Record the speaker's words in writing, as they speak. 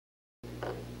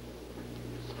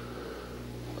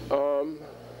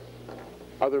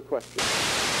Other questions?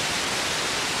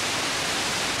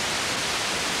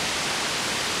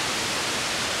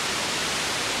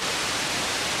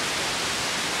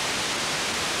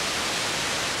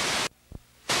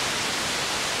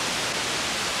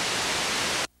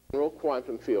 General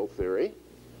quantum field theory,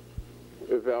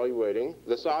 evaluating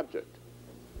this object.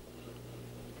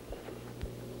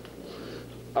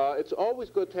 It's always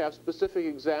good to have specific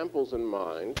examples in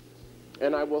mind,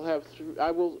 and I will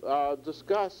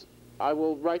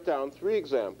write down 3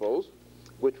 examples,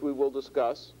 which we will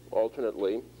discuss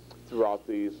alternately throughout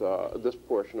this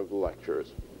portion of the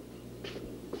lectures.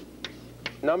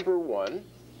 Number 1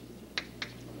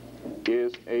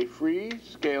 is a free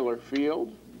scalar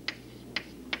field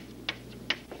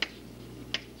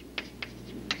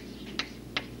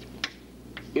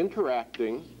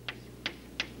interacting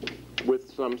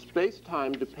with some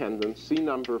space-time dependent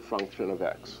C-number function of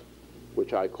x,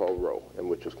 which I call rho, and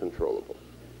which is controllable.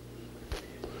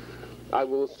 I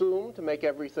will assume, to make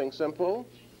everything simple,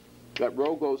 that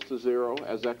rho goes to 0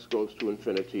 as x goes to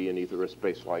infinity in either a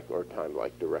space-like or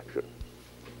time-like direction.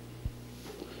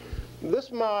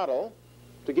 This model,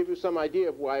 to give you some idea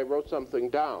of why I wrote something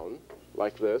down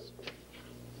like this,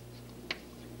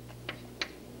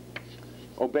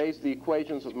 obeys the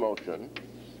equations of motion.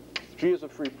 G is a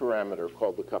free parameter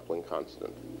called the coupling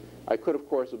constant. I could, of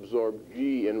course, absorb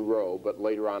G in rho, but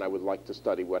later on I would like to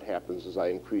study what happens as I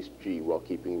increase G while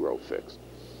keeping rho fixed.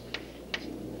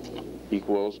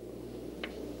 Equals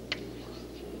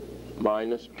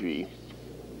minus G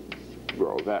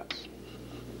rho of x.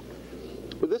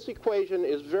 But this equation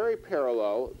is very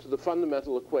parallel to the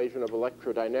fundamental equation of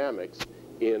electrodynamics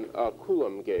in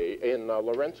Coulomb gauge, in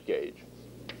Lorentz gauge.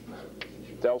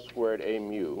 Del squared A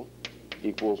mu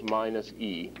equals minus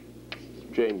E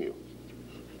J mu,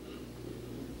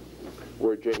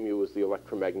 where J mu is the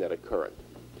electromagnetic current.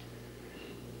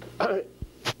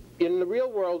 In the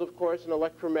real world, of course, in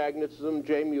electromagnetism,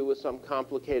 J mu is some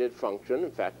complicated function.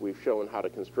 In fact, we've shown how to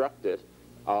construct it,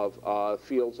 of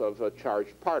fields of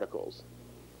charged particles.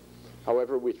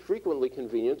 However, it's frequently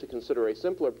convenient to consider a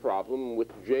simpler problem in which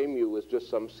J mu is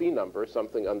just some C number,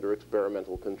 something under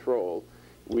experimental control.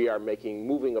 We are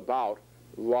moving about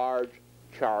large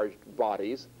charged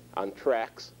bodies on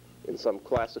tracks in some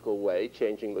classical way,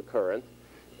 changing the current,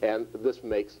 and this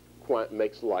makes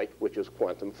light, which is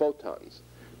quantum photons.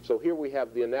 So here we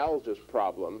have the analogous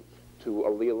problem to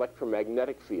the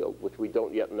electromagnetic field, which we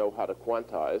don't yet know how to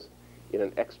quantize, in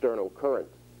an external current,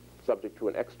 subject to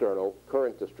an external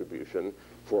current distribution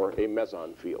for a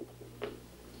meson field.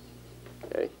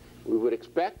 Okay? We would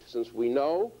expect, since we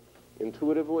know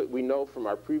intuitively, we know from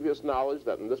our previous knowledge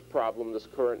that in this problem this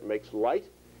current makes light.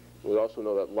 We also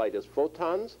know that light is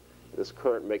photons. This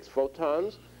current makes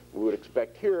photons. We would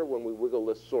expect here, when we wiggle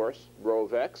this source, rho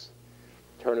of x,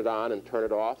 turn it on and turn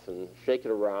it off and shake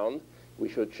it around, we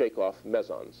should shake off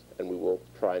mesons. And we will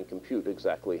try and compute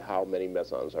exactly how many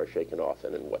mesons are shaken off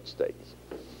and in what states.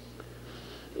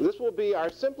 This will be our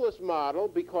simplest model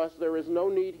because there is no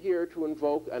need here to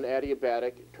invoke an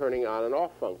adiabatic turning on and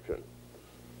off function.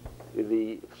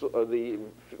 The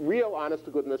real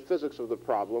honest-to-goodness physics of the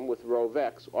problem with rho of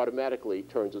x automatically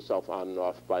turns itself on and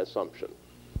off by assumption.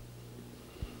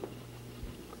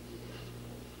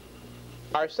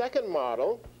 Our second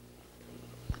model,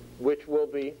 which will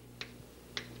be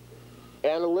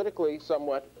analytically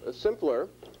somewhat simpler,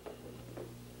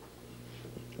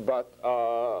 but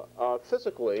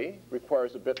physically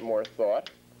requires a bit more thought,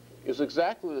 is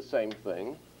exactly the same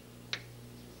thing,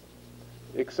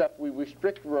 except we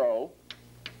restrict rho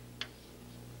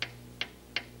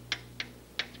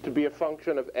to be a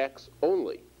function of x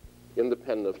only,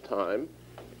 independent of time.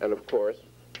 And of course,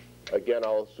 again,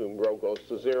 I'll assume rho goes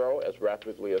to 0 as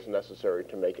rapidly as necessary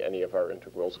to make any of our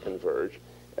integrals converge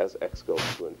as x goes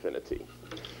to infinity.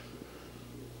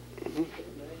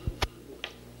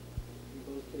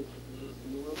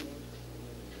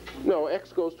 No,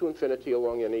 x goes to infinity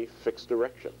along any fixed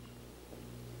direction.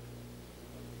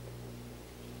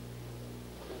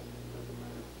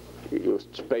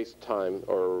 Space, time,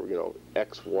 or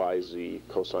x, y, z,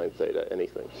 cosine theta,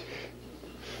 anything.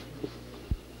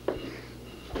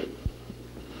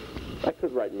 I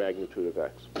could write magnitude of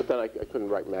x, but then I couldn't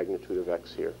write magnitude of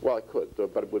x here. Well, I could,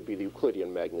 but it would be the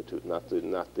Euclidean magnitude, not the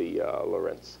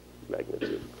Lorentz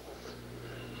magnitude.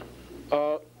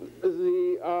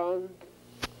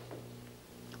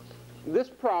 This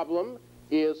problem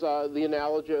is the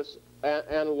analogous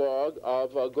analog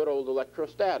of good old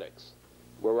electrostatics,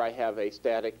 where I have a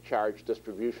static charge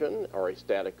distribution or a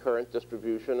static current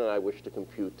distribution, and I wish to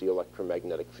compute the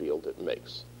electromagnetic field it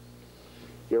makes.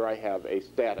 Here I have a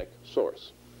static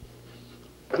source.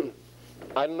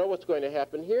 I don't know what's going to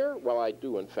happen here. Well, I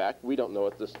do, in fact. We don't know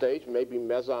at this stage. Maybe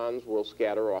mesons will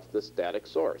scatter off this static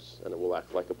source, and it will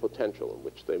act like a potential in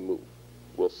which they move.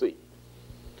 We'll see.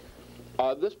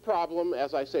 This problem,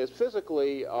 as I say, is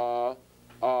physically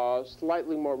requires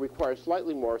slightly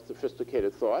more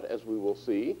sophisticated thought, as we will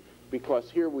see, because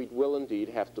here we will indeed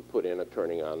have to put in a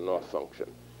turning on and off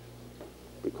function,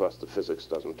 because the physics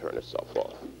doesn't turn itself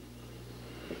off.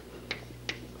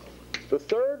 The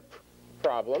third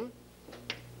problem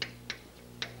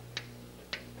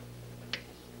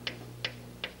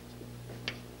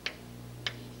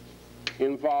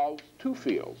involves two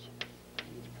fields.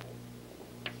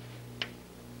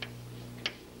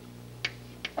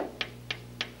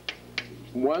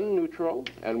 One neutral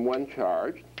and one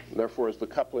charged. Therefore, as the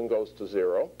coupling goes to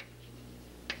 0,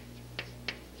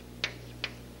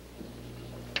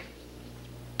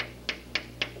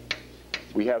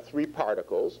 we have three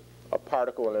particles, a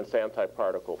particle and its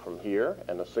antiparticle from here,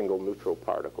 and a single neutral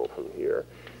particle from here.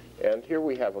 And here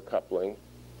we have a coupling.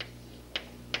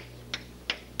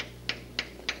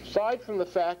 Aside from the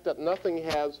fact that nothing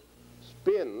has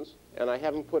spins, and I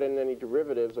haven't put in any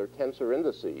derivatives or tensor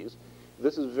indices,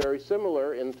 this is very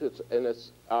similar in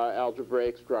its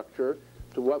algebraic structure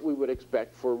to what we would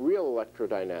expect for real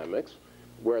electrodynamics,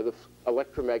 where the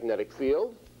electromagnetic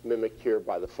field, mimicked here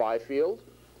by the phi field,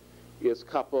 is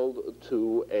coupled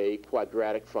to a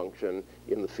quadratic function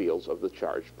in the fields of the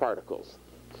charged particles.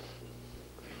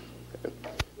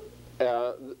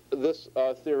 This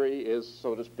theory is,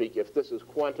 so to speak, if this is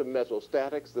quantum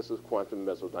mesostatics, this is quantum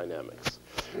mesodynamics.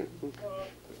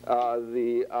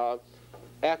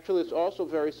 Actually, it's also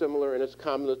very similar in its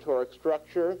combinatoric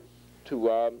structure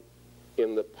to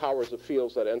in the powers of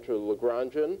fields that enter the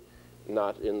Lagrangian,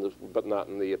 but not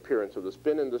in the appearance of the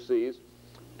spin indices,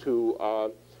 to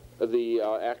the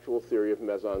actual theory of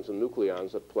mesons and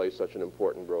nucleons that play such an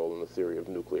important role in the theory of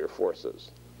nuclear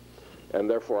forces. And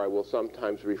therefore, I will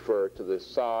sometimes refer to the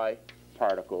psi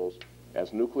particles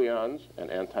as nucleons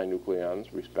and antinucleons,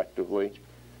 respectively,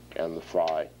 and the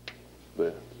phi,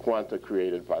 the quanta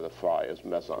created by the phi, as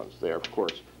mesons. They are, of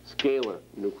course, scalar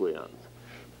nucleons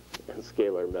and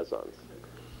scalar mesons.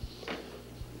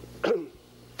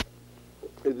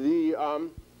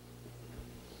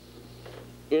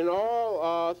 In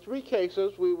all three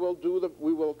cases, we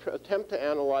will attempt to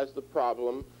analyze the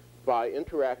problem by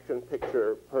interaction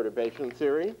picture perturbation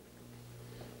theory.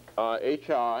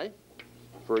 HI,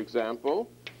 for example,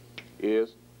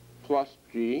 is plus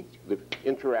G, the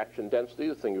interaction density,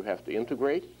 the thing you have to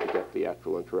integrate to get the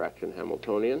actual interaction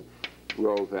Hamiltonian,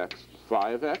 rho of x,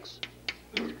 phi of x,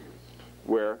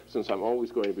 where, since I'm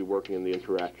always going to be working in the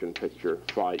interaction picture,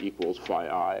 phi equals phi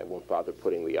I won't bother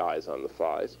putting the i's on the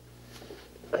phi's.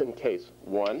 In case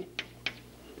 1.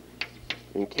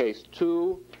 In case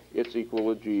 2, it's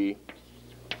equal to G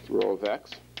rho of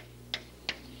x,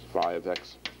 phi of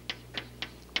x,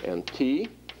 and t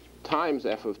times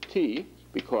f of t,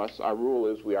 because our rule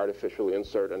is we artificially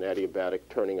insert an adiabatic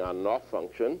turning on and off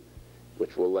function,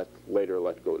 which we'll later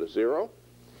let go to 0.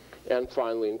 And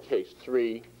finally, in case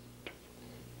 3,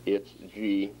 it's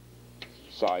G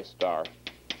psi star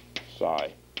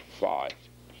psi phi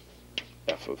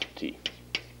f of t.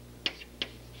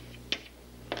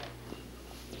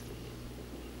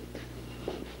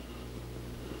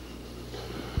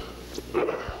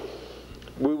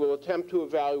 We will attempt to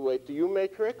evaluate the U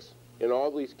matrix in all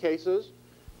these cases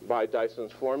by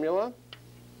Dyson's formula,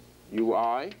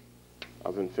 Ui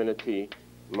of infinity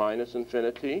minus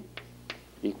infinity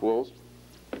equals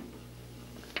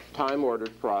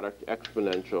time-ordered product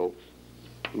exponential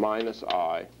minus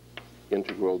I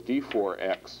integral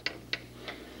d4x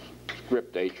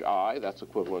script hi, that's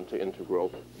equivalent to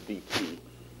integral dt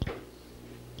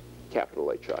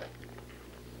capital Hi.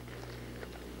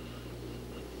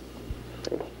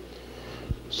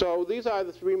 So these are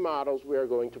the three models we are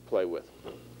going to play with.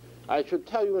 I should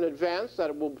tell you in advance that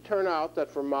it will turn out that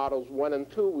for models 1 and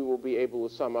 2, we will be able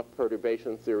to sum up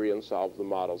perturbation theory and solve the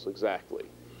models exactly.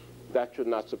 That should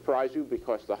not surprise you,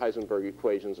 because the Heisenberg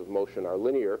equations of motion are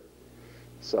linear.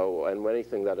 So, and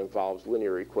anything that involves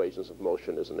linear equations of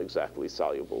motion is an exactly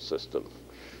soluble system.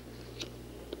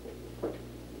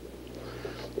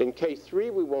 In case 3,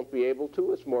 we won't be able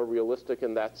to. It's more realistic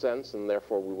in that sense, and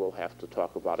therefore we will have to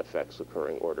talk about effects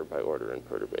occurring order by order in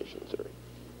perturbation theory.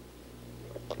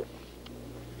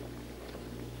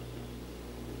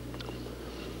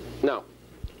 Now,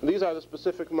 these are the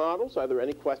specific models. Are there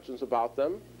any questions about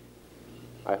them?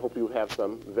 I hope you have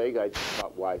some vague idea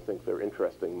about why I think they're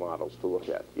interesting models to look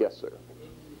at. Yes, sir.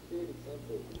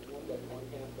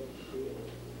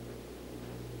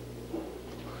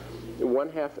 One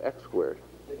half x squared.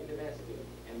 in the mass field?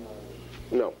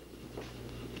 No.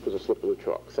 It was a slip of the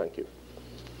chalk. Thank you.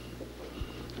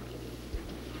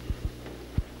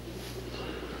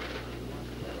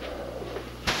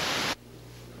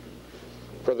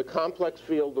 For the complex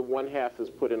field, the 1/2 is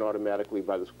put in automatically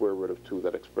by the square root of 2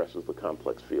 that expresses the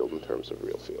complex field in terms of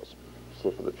real fields.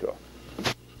 Slip of the chalk.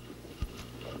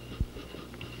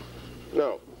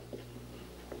 No.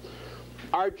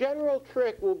 Our general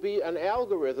trick will be an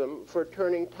algorithm for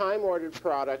turning time-ordered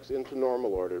products into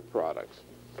normal-ordered products.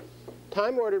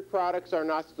 Time-ordered products are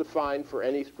not defined for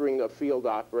any string of field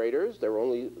operators. They're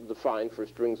only defined for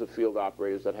strings of field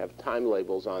operators that have time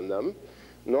labels on them.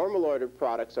 Normal-ordered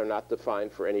products are not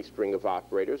defined for any string of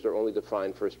operators. They're only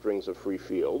defined for strings of free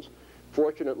fields.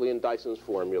 Fortunately, in Dyson's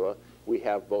formula, we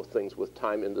have both things with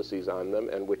time indices on them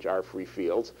and which are free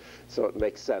fields. So it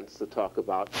makes sense to talk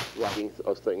about writing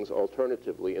of things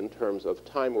alternatively in terms of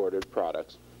time-ordered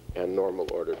products and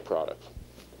normal-ordered products.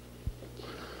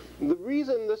 The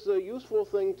reason this is a useful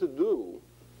thing to do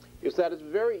is that it's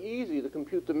very easy to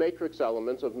compute the matrix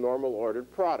elements of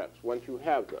normal-ordered products once you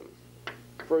have them.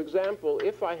 For example,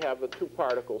 if I have a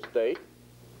two-particle state,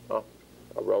 I'll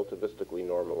relativistically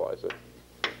normalize it.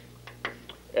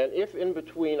 And if in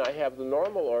between I have the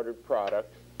normal-ordered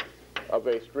product of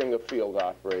a string of field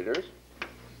operators,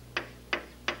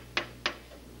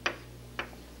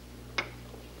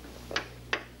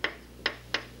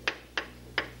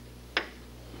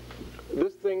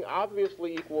 this thing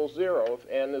obviously equals 0 if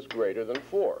n is greater than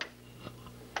 4.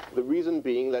 The reason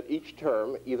being that each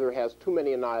term either has too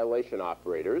many annihilation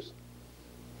operators,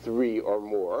 3 or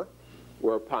more,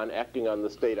 whereupon acting on the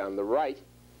state on the right,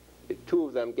 2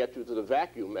 of them get you to the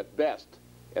vacuum at best,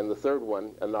 and the third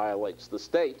one annihilates the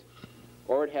state,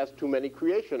 or it has too many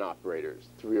creation operators,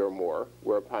 3 or more,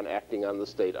 whereupon acting on the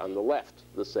state on the left,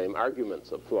 the same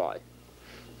arguments apply.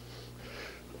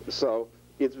 So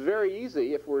it's very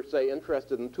easy if we're, say,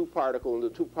 interested in two-particle and the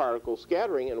two-particle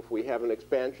scattering, and if we have an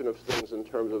expansion of things in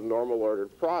terms of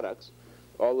normal-ordered products,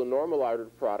 all the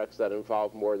normal-ordered products that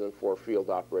involve more than 4 field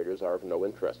operators are of no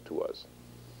interest to us.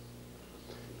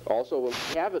 Also, when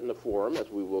we have it in a form, as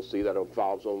we will see, that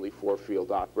involves only 4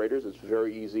 field operators, it's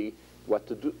very easy what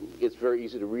to do. It's very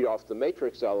easy to read off the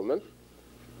matrix element.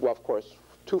 Well, of course,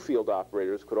 2 field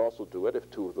operators could also do it if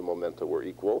 2 of the momenta were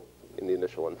equal in the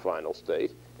initial and final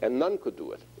state, and none could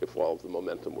do it if all of the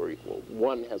momentum were equal.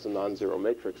 1 has a non-zero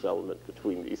matrix element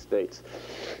between these states.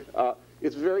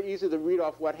 It's very easy to read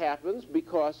off what happens,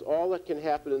 because all that can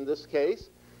happen in this case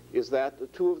is that the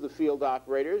 2 of the field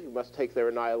operators, you must take their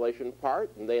annihilation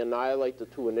part, and they annihilate the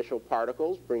 2 initial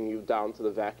particles, bringing you down to the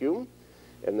vacuum,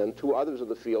 and then 2 others of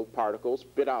the field particles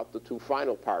spit out the 2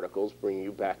 final particles, bringing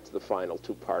you back to the final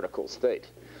 2-particle state.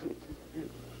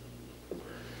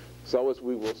 So as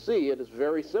we will see, it is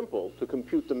very simple to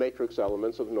compute the matrix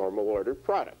elements of normal-ordered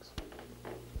products.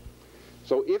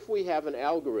 So if we have an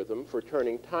algorithm for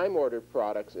turning time-ordered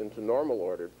products into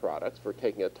normal-ordered products, for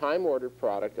taking a time-ordered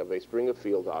product of a string of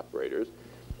field operators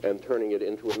and turning it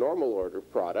into a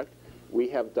normal-ordered product, we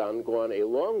have gone a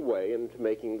long way into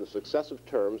making the successive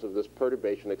terms of this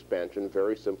perturbation expansion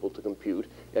very simple to compute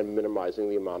and minimizing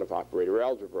the amount of operator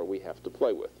algebra we have to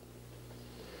play with.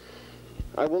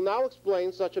 I will now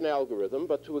explain such an algorithm,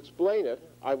 but to explain it,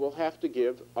 I will have to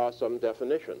give some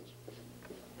definitions.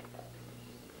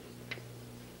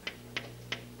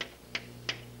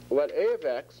 Let A of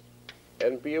x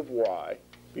and B of y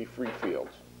be free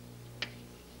fields.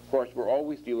 Of course, we're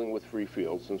always dealing with free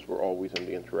fields since we're always in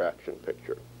the interaction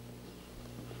picture.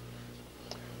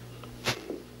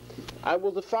 I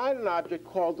will define an object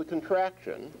called the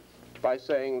contraction by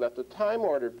saying that the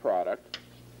time-ordered product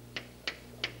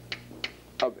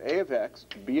of A of x,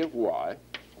 B of y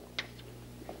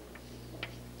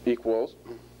equals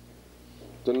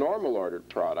the normal-ordered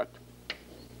product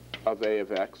of A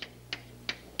of x,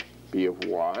 B of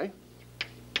y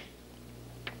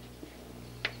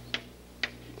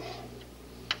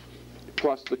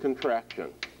plus the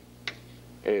contraction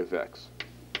A of x,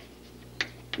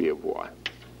 B of y.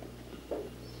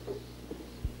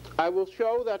 I will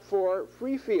show that for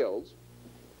free fields,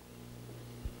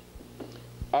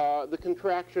 the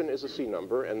contraction is a C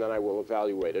number, and then I will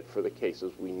evaluate it for the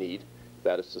cases we need.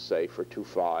 That is to say, for 2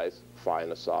 phis, phi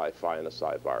and a psi and a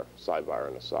psi var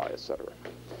and a psi, etc.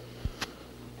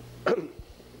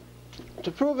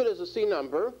 To prove it as a C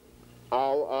number,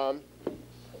 I'll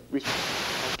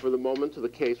respond for the moment to the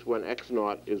case when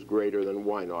x0 is greater than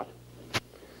y0.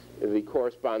 The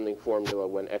corresponding formula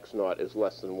when x0 is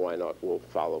less than y0 will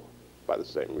follow by the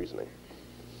same reasoning.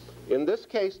 In this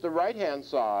case, the right-hand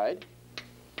side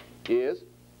is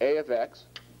A of x,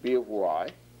 B of y,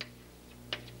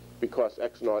 because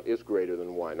x naught is greater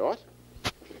than y naught.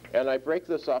 And I break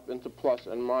this up into plus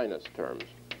and minus terms,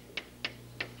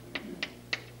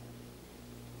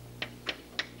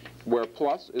 where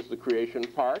plus is the creation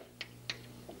part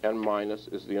and minus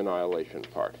is the annihilation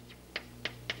part.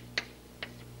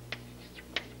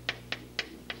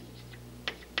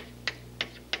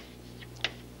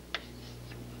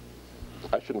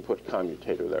 I shouldn't put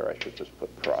commutator there, I should just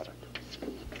put product.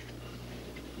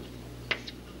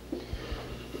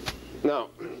 Now,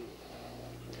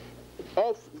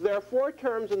 there are 4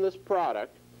 terms in this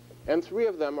product, and 3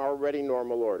 of them are already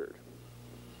normal ordered.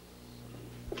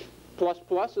 Plus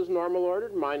plus is normal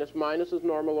ordered, minus minus is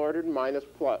normal ordered,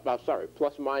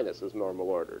 plus minus is normal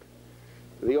ordered.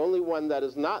 The only one that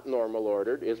is not normal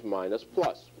ordered is minus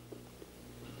plus.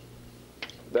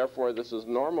 Therefore, this is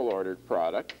normal ordered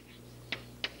product,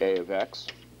 A of x,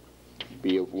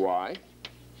 B of y,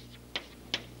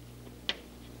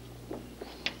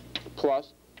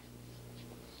 plus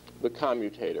the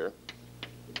commutator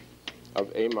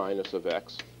of A minus of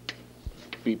x,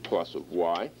 B plus of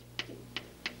y,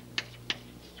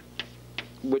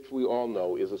 which we all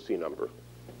know is a C number.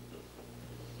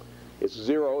 It's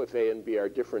 0 if A and B are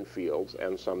different fields,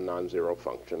 and some non-zero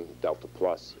function, delta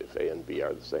plus, if A and B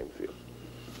are the same field.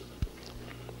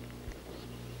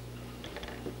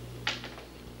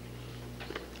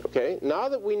 Okay, now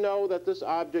that we know that this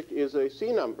object is a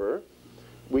C number,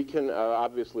 we can,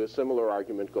 obviously a similar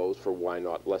argument goes for y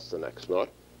naught less than x naught.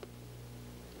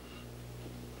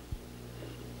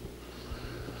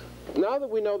 Now that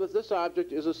we know that this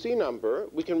object is a C number,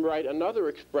 we can write another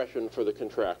expression for the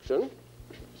contraction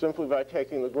simply by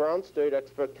taking the ground state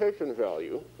expectation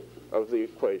value of the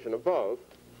equation above,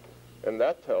 and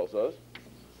that tells us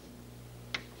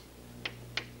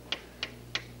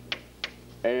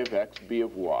A of x, B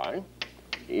of y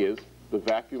is the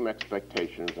vacuum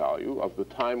expectation value of the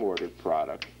time-ordered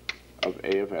product of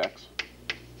A of x,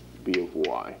 B of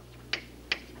y.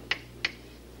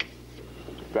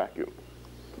 Vacuum.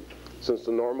 Since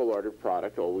the normal ordered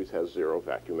product always has 0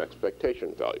 vacuum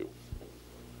expectation value.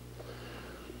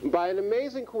 By an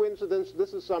amazing coincidence,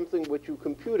 this is something which you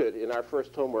computed in our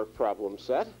first homework problem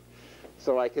set,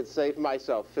 so I could save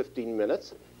myself 15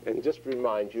 minutes and just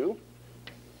remind you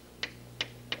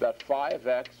that phi of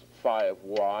x, phi of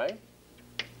y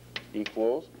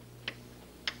equals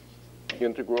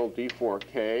integral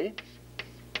d4k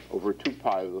over 2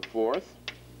 pi to the 4th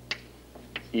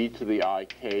e to the I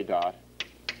k dot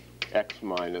x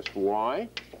minus y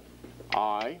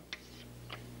I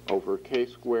over k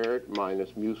squared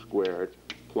minus mu squared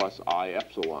plus I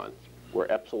epsilon,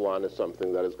 where epsilon is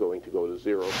something that is going to go to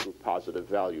 0 through positive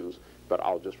values, but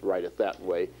I'll just write it that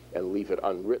way and leave it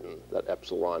unwritten that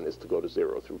epsilon is to go to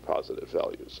 0 through positive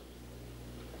values.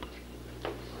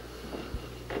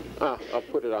 I'll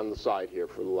put it on the side here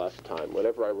for the last time.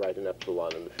 Whenever I write an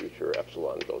epsilon in the future,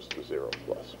 epsilon goes to 0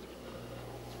 plus.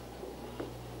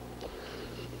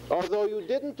 Although you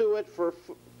didn't do it for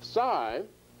psi,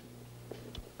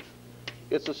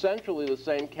 it's essentially the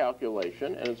same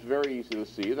calculation, and it's very easy to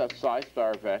see that psi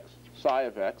star of x, psi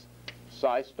of x,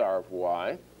 psi star of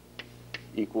y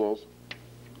equals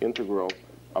integral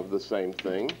of the same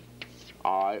thing,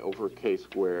 I over k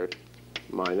squared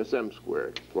minus m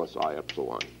squared plus I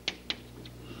epsilon.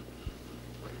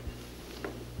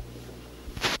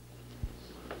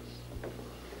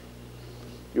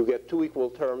 You get 2 equal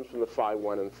terms from the phi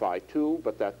 1 and phi 2,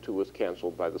 but that 2 is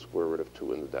canceled by the square root of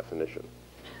 2 in the definition.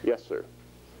 Yes, sir?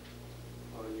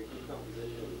 On your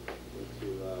decomposition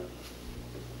into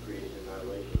creating an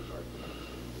annihilation part,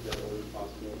 is that only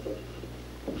possible?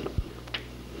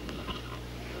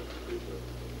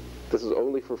 This is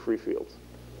only for free fields.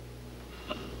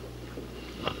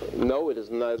 No, it is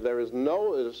not.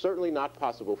 It is certainly not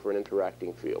possible for an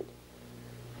interacting field.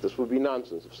 This would be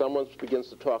nonsense. If someone begins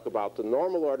to talk about the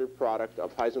normal ordered product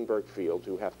of Heisenberg fields,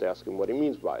 you have to ask him what he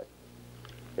means by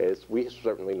it. We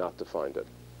certainly not defined it.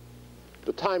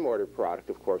 The time-ordered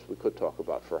product, of course, we could talk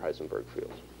about for Heisenberg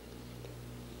fields.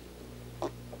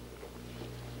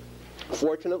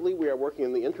 Fortunately, we are working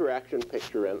in the interaction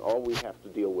picture, and all we have to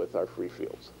deal with are free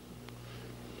fields.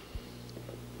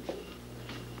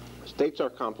 States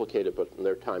are complicated but in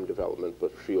their time development,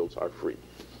 but fields are free.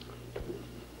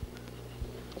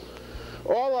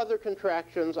 All other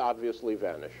contractions obviously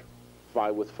vanish.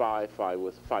 Phi with phi, phi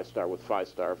with phi star with phi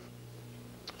star,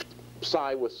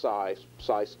 psi with psi,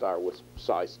 psi star with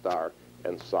psi star,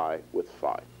 and psi with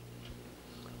phi.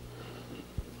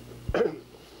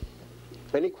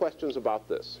 Any questions about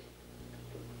this?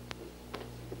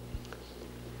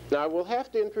 Now, we'll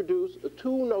have to introduce 2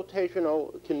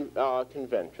 notational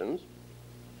conventions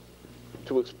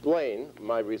to explain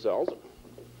my result,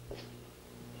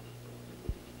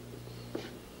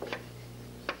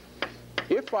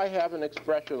 if I have an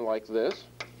expression like this,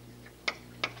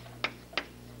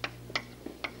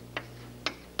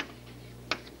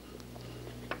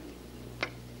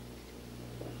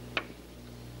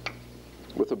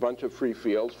 with a bunch of free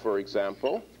fields, for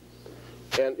example,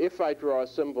 and if I draw a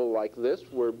symbol like this,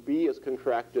 where B is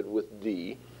contracted with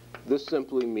D, this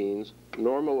simply means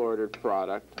normal ordered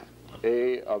product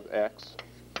A of X,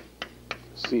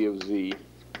 C of Z,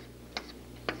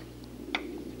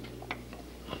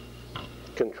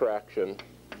 contraction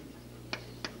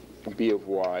B of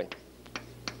Y,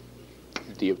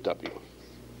 D of W.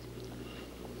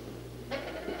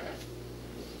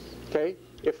 Okay?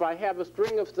 If I have a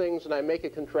string of things and I make a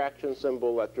contraction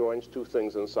symbol that joins two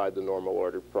things inside the normal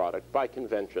ordered product, by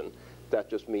convention, that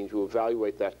just means you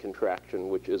evaluate that contraction,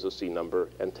 which is a C number,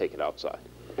 and take it outside.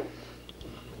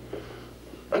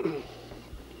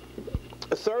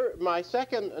 My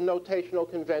second notational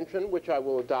convention, which I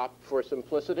will adopt for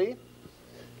simplicity,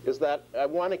 is that I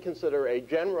want to consider a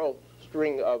general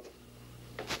string of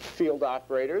field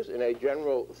operators in a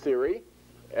general theory,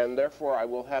 and therefore I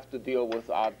will have to deal with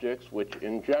objects which,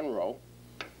 in general,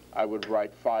 I would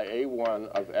write phi A1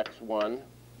 of x1,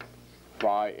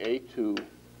 phi A2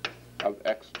 of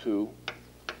x2,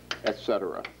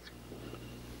 etc.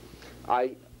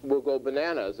 I will go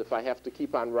bananas if I have to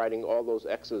keep on writing all those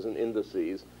x's and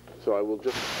indices, so I will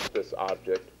just write this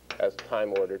object as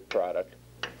time-ordered product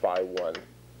phi 1,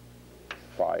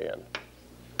 phi n,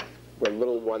 where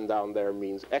little 1 down there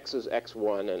means x is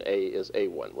x1 and a is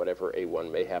a1, whatever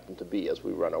a1 may happen to be as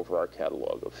we run over our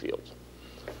catalog of fields.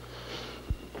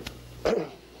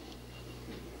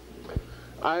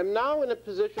 I am now in a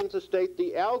position to state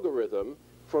the algorithm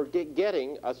for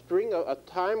getting a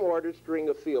time-ordered string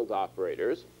of field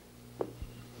operators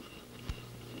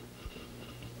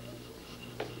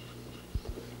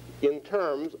in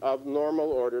terms of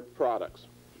normal ordered products.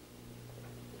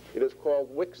 It is called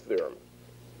Wick's theorem.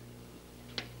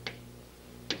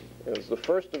 It is the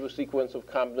first of a sequence of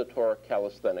combinatoric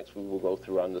calisthenics we will go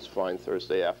through on this fine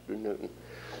Thursday afternoon.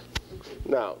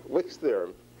 Now, Wick's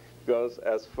theorem goes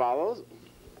as follows.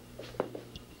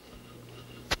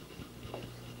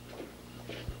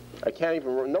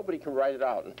 Nobody can write it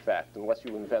out, in fact, unless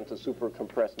you invent a super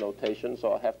compressed notation,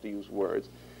 so I'll have to use words.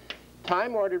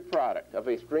 Time-ordered product of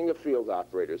a string of field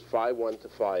operators, phi 1 to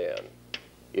phi n,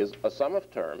 is a sum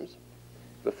of terms,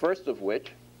 the first of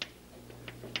which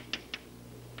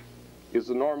is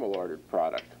the normal ordered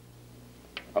product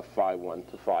of phi 1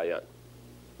 to phi n.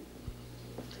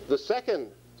 The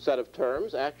second set of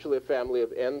terms, actually a family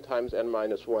of n times n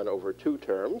minus 1 over 2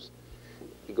 terms,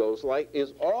 it goes like,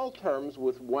 is all terms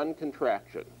with one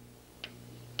contraction.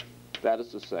 That is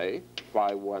to say,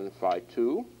 phi 1, phi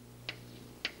 2,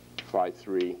 phi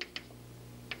 3,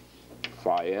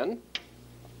 phi n,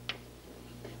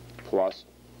 plus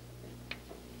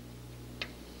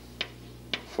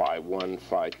phi 1,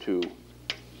 phi 2,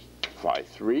 phi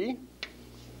 3,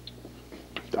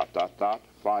 dot, dot, dot,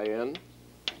 phi n,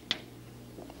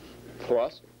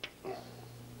 plus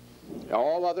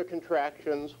all other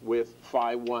contractions with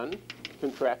phi 1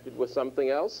 contracted with something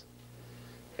else,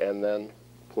 and then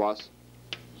plus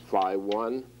phi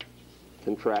 1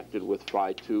 contracted with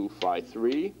phi 2, phi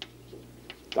 3,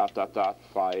 dot, dot, dot,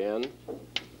 phi n,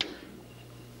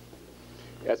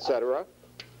 etc.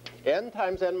 n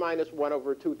times n minus 1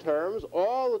 over 2 terms,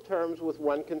 all the terms with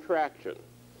one contraction,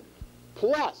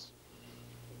 plus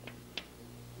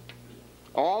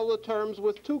all the terms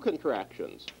with two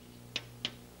contractions.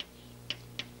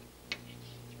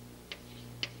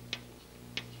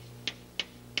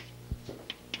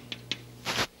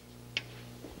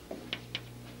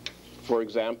 For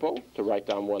example, to write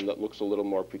down one that looks a little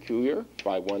more peculiar,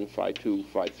 phi 1, phi 2,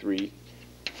 phi 3,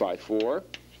 phi 4.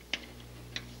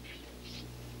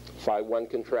 Phi 1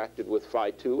 contracted with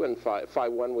phi 2 and phi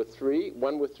 1 with 3,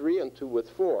 1 with 3 and 2 with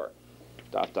 4,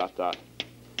 dot, dot, dot,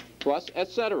 plus,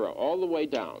 etc., all the way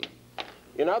down.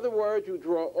 In other words, you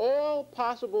draw all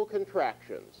possible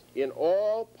contractions in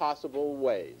all possible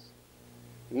ways.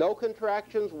 No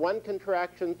contractions, one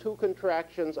contraction, two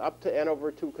contractions, up to n over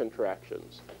 2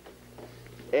 contractions.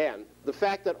 And the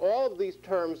fact that all of these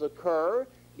terms occur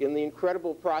in the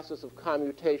incredible process of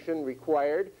commutation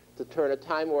required to turn a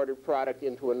time-ordered product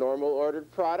into a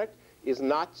normal-ordered product is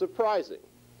not surprising.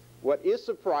 What is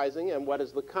surprising, and what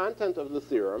is the content of the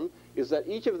theorem, is that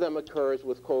each of them occurs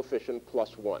with coefficient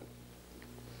plus 1.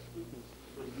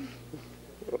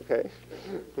 Okay?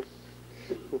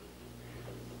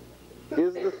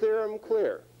 Is the theorem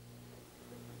clear?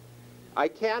 I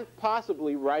can't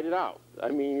possibly write it out. I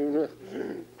mean,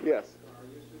 yes.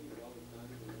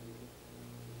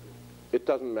 It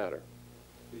doesn't matter.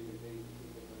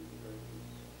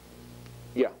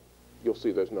 Yeah, you'll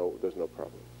see there's no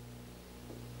problem.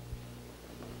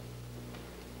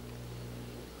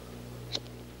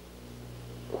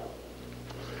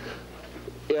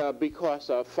 Because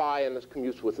phi n is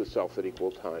commutes with itself at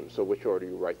equal times, so which order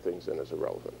you write things in is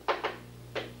irrelevant.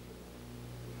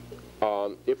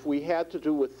 If we had to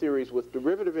do with theories with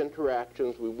derivative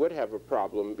interactions, we would have a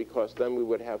problem, because then we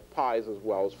would have pi's as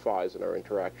well as phi's in our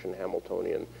interaction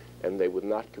Hamiltonian, and they would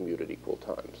not commute at equal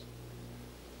times.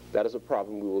 That is a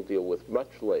problem we will deal with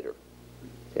much later.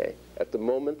 Okay. At the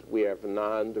moment, we have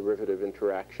non-derivative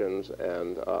interactions,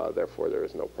 and therefore there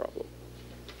is no problem.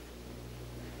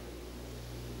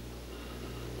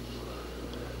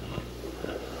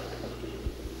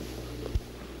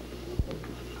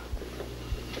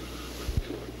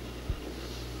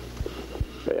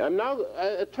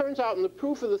 It turns out in the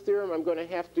proof of the theorem, I'm going to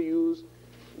have to use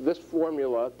this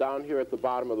formula down here at the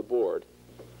bottom of the board.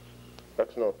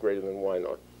 X naught greater than y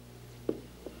naught.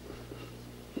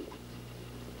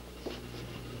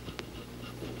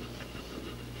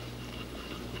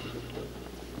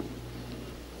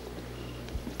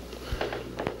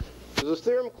 Is this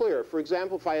theorem clear? For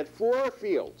example, if I had 4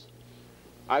 fields,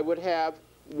 I would have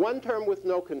 1 term with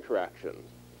no contraction,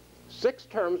 6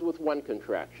 terms with 1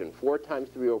 contraction, 4 times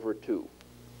 3 over 2.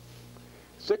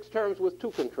 6 terms with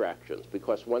 2 contractions,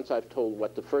 because once I've told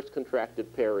what the first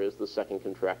contracted pair is, the second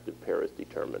contracted pair is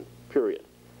determined, period.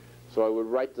 So I would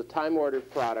write the time-ordered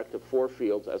product of 4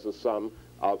 fields as a sum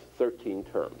of 13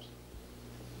 terms.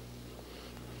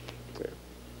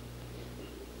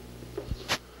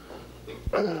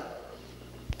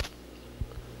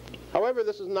 However,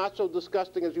 this is not so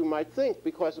disgusting as you might think,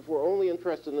 because if we're only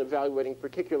interested in evaluating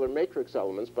particular matrix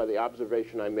elements by the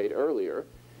observation I made earlier,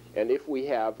 and if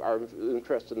we are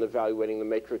interested in evaluating the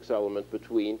matrix element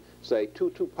between, say,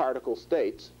 two particle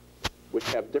states, which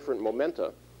have different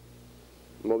momenta,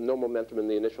 no momentum in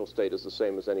the initial state is the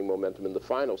same as any momentum in the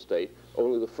final state,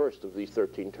 only the first of these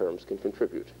 13 terms can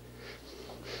contribute.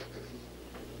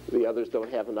 The others don't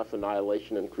have enough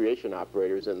annihilation and creation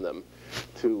operators in them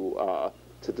to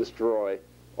destroy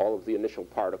all of the initial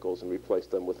particles and replace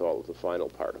them with all of the final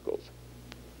particles.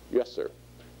 Yes, sir?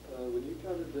 When you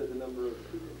counted the number of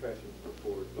 2 contractions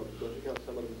before, don't you count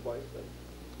some of them twice then?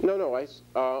 No,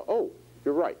 oh,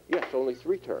 you're right. Yes, only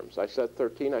 3 terms. I said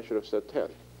 13, I should have said 10.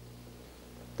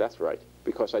 That's right,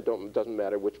 because it doesn't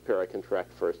matter which pair I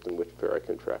contract first and which pair I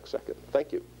contract second.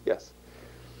 Thank you. Yes.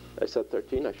 I said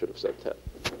 13, I should have said 10.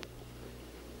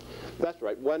 That's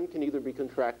right. 1 can either be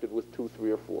contracted with 2,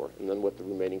 3, or 4, and then what the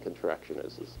remaining contraction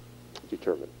is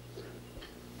determined.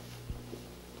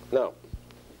 Now,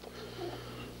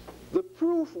 the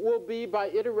proof will be by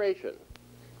iteration.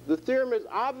 The theorem is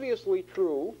obviously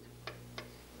true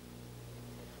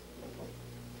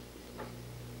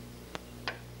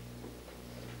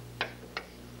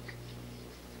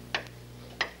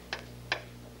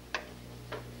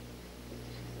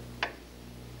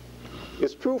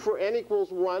It's true for n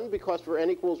equals 1, because for n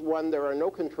equals 1 there are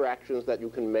no contractions that you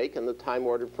can make, and the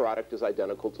time-ordered product is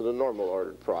identical to the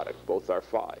normal-ordered product. Both are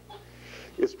phi.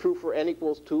 It's true for n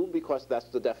equals 2, because that's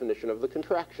the definition of the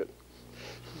contraction.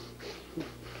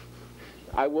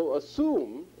 I will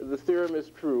assume the theorem is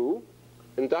true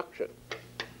induction.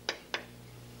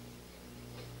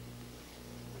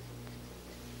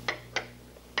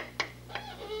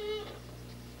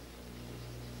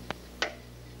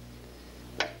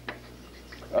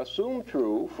 Assume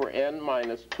true for n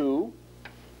minus 2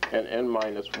 and n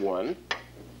minus 1,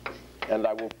 and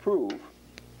I will prove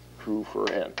true for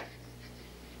n.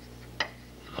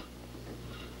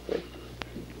 Okay.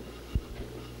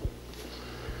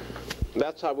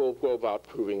 That's how we'll go about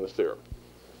proving the theorem.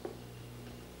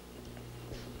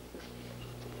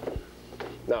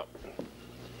 Now,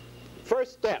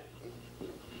 first step.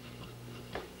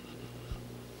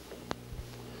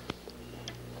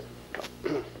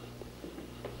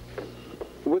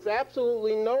 With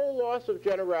absolutely no loss of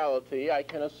generality, I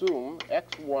can assume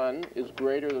x1 is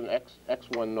greater than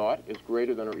x1 naught, is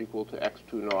greater than or equal to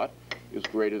x2 naught, is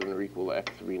greater than or equal to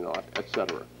x3 naught,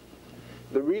 etc.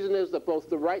 The reason is that both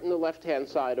the right and the left-hand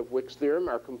side of Wick's theorem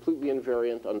are completely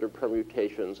invariant under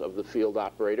permutations of the field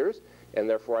operators, and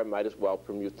therefore I might as well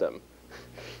permute them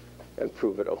and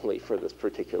prove it only for this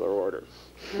particular order.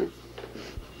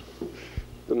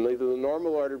 Neither the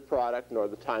normal-ordered product nor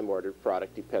the time-ordered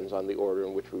product depends on the order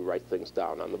in which we write things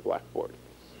down on the blackboard.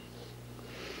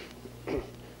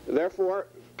 Therefore,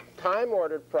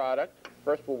 time-ordered product,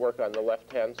 first we'll work on the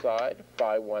left-hand side,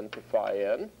 phi 1 to phi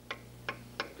n.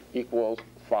 equals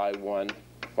phi 1,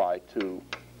 phi 2,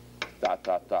 dot,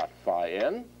 dot, dot, phi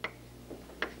n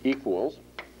equals,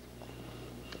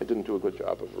 I didn't do a good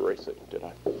job of erasing, did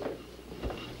I?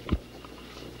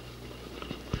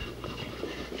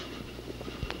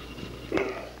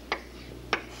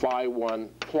 Phi 1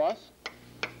 plus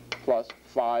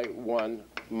phi 1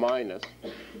 minus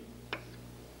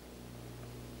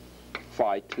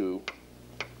phi 2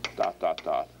 dot, dot,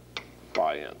 dot,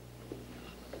 phi n.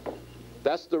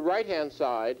 That's the right-hand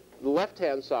side, the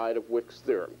left-hand side of Wick's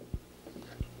theorem.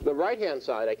 The right-hand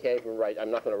side, I can't even write, I'm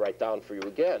not going to write down for you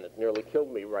again. It nearly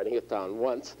killed me writing it down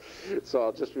once. So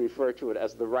I'll just refer to it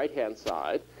as the right-hand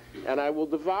side. And I will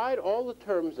divide all the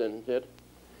terms in it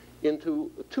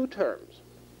into two terms.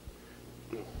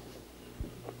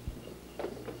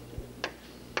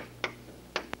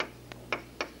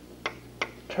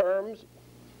 Terms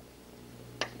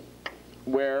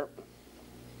where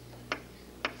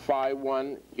phi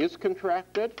 1 is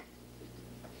contracted,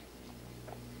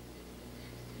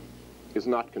 is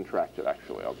not contracted,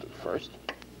 actually, I'll do it first.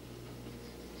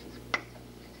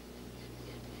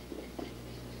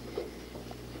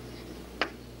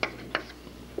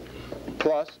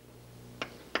 Plus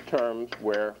terms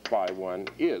where phi 1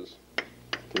 is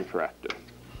contracted.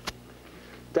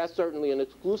 That's certainly an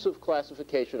exclusive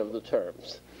classification of the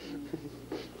terms.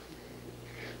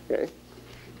 Okay.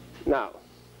 Now,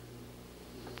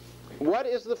 what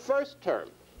is the first term?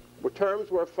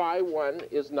 Terms where phi 1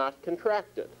 is not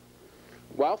contracted.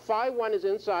 Well, phi 1 is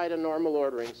inside a normal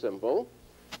ordering symbol,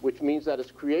 which means that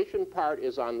its creation part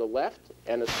is on the left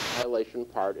and its annihilation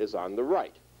part is on the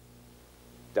right.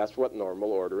 That's what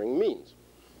normal ordering means.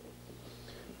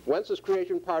 Once its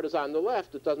creation part is on the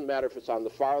left, it doesn't matter if it's on the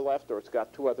far left or it's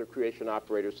got two other creation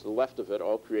operators to the left of it.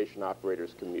 All creation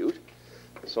operators commute.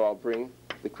 So I'll bring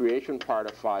the creation part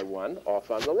of phi 1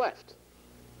 off on the left.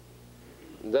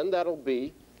 And then that'll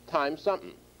be times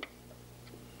something.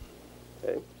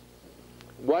 Okay.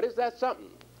 What is that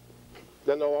something?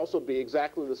 Then there'll also be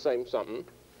exactly the same something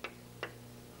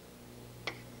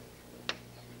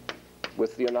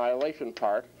with the annihilation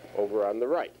part over on the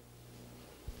right.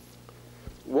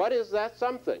 What is that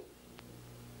something?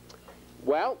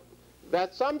 Well,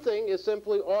 that something is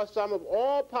simply a sum of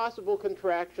all possible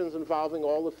contractions involving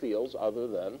all the fields other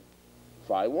than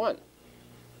phi 1.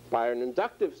 By an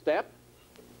inductive step,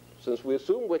 since we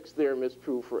assume Wick's theorem is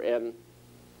true for n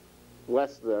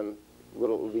less than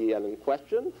little vn in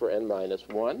question, for n minus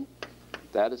 1,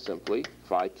 that is simply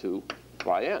phi 2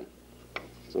 phi n,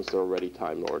 since they're already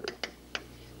time ordered.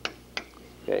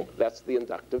 Okay, that's the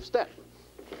inductive step.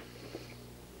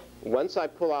 Once I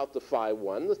pull out the phi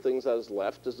 1, the thing that is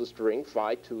left is the string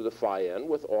phi 2 to phi n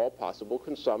with all possible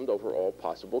summed over all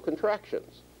possible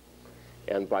contractions.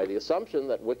 And by the assumption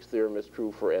that Wick's theorem is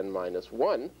true for n minus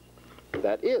 1,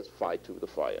 that is phi 2 to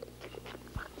phi n.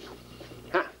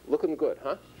 Ha! Looking good,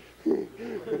 huh?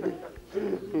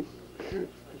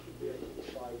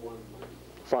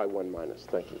 Phi 1 minus,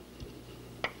 thank you.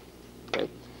 Okay.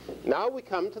 Now we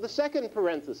come to the second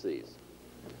parentheses.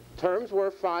 Terms where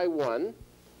phi 1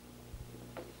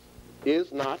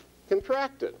 is not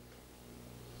contracted.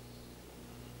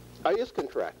 Is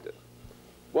contracted.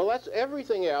 Well, that's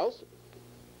everything else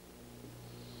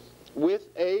with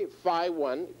a phi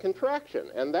 1 contraction.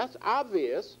 And that's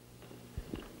obvious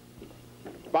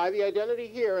by the identity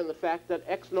here and the fact that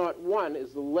x0, 1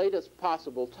 is the latest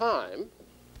possible time.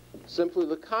 Simply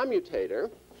the commutator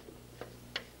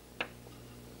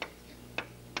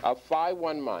of phi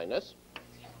 1 minus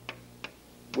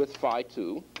with phi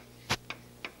 2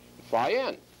 phi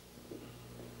n.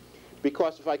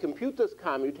 Because if I compute this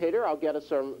commutator, I'll get a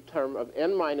term of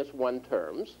n minus 1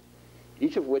 terms,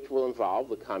 each of which will involve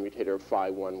the commutator of phi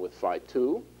 1 with phi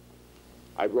 2.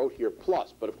 I wrote here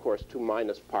plus, but of course 2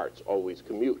 minus parts always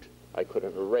commute. I could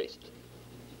have erased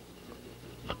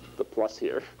the plus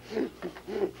here.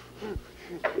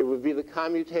 It would be the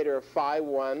commutator of phi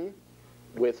 1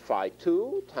 with phi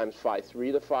 2 times phi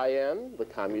 3 to phi n, the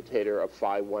commutator of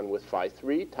phi 1 with phi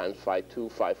 3 times phi 2,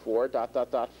 phi 4, dot,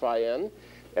 dot, dot, phi n,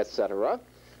 etc.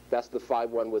 That's the phi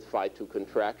 1 with phi 2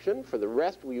 contraction. For the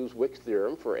rest, we use Wick's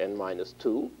theorem for n minus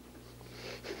 2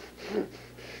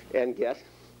 and get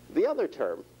the other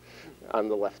term on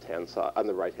the left-hand side, on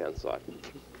the right-hand side.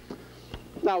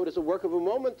 Now, it is a work of a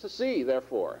moment to see,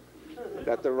 therefore,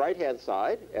 that the right-hand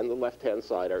side and the left-hand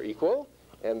side are equal,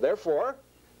 and therefore,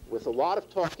 with a lot of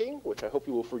talking, which I hope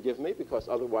you will forgive me, because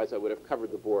otherwise I would have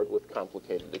covered the board with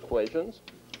complicated equations,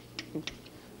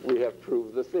 we have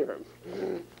proved the theorem.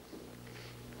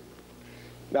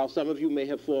 Now, some of you may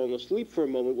have fallen asleep for a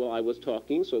moment while I was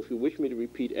talking, so if you wish me to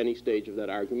repeat any stage of that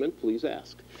argument, please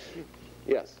ask.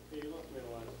 Yes? You lost me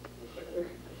a lot.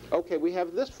 Okay, we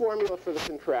have this formula for the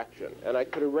contraction, and I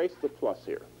could erase the plus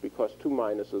here because 2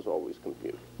 minuses always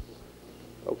compute.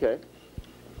 Okay?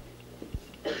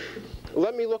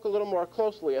 Let me look a little more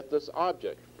closely at this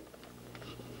object.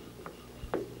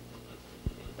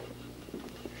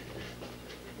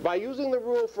 By using the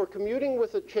rule for commuting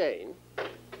with a chain,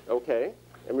 okay,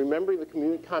 and remembering the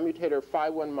commutator of phi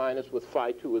 1 minus with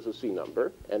phi 2 is a C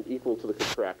number and equal to the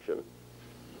contraction,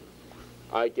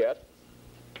 I get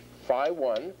phi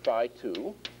 1, phi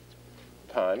 2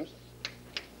 times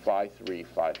phi 3,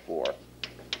 phi 4,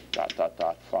 dot, dot,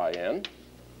 dot, phi n,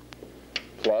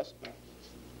 plus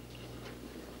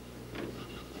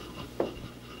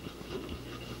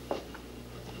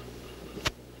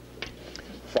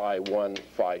phi 1,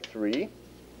 phi 3,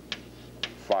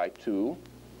 phi 2,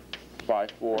 phi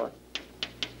 4,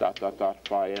 dot, dot, dot,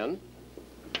 phi n,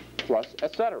 plus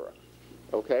etc.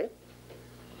 Okay?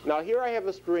 Now here I have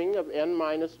a string of n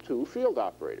minus 2 field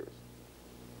operators.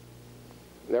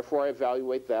 Therefore I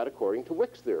evaluate that according to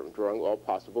Wick's theorem, drawing all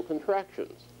possible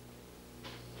contractions.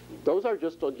 Those are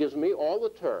just what gives me all the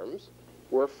terms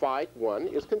where phi 1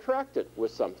 is contracted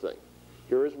with something.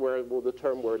 Here is where the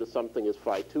term where it is something is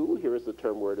phi 2. Here is the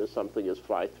term where it is something is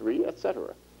phi 3,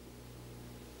 etc.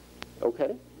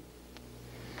 Okay?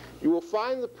 You will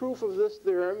find the proof of this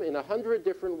theorem in 100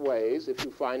 different ways if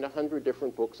you find 100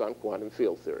 different books on quantum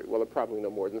field theory. Well, there are probably no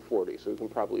more than 40, so you can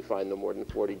probably find no more than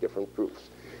 40 different proofs.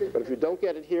 But if you don't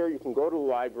get it here, you can go to the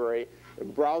library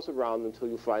and browse around until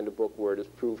you find a book where it is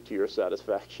proved to your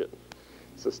satisfaction.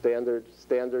 It's a standard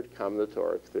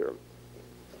combinatoric theorem.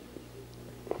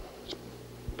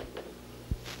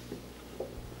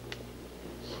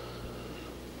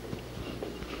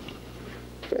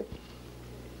 Okay.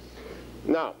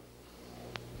 Now,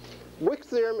 Wick's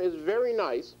theorem is very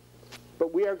nice,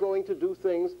 but we are going to do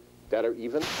things that are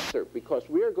even better because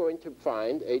we are going to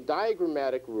find a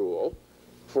diagrammatic rule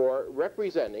for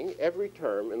representing every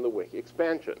term in the Wick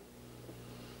expansion.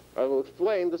 I will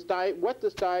explain what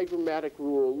this diagrammatic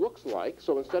rule looks like,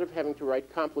 so instead of having to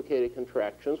write complicated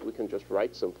contractions, we can just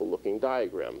write simple-looking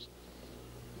diagrams.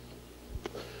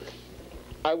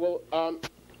 I will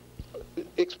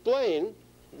explain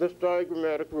this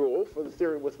diagrammatic rule for the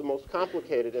theory with the most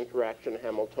complicated interaction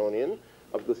Hamiltonian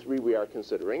of the three we are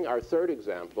considering, our third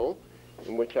example,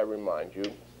 in which I remind you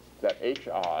that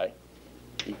hi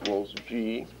equals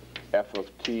g f of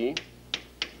t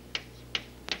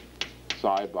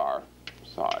psi bar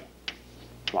psi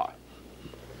phi.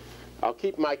 I'll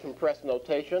keep my compressed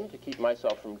notation to keep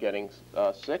myself from getting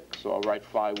sick, so I'll write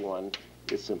phi 1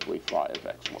 is simply phi of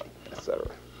x1,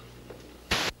 etc.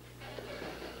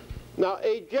 Now,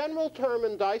 a general term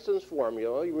in Dyson's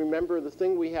formula, you remember the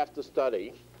thing we have to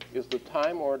study is the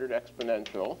time-ordered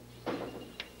exponential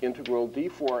integral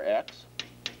d4x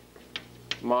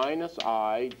minus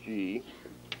I g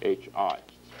hi.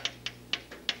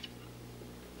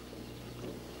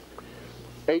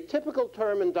 A typical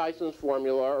term in Dyson's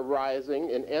formula arising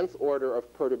in nth order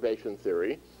of perturbation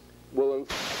theory will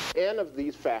involve n of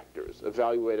these factors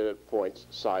evaluated at points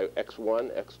psi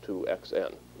x1, x2,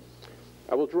 xn.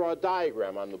 I will draw a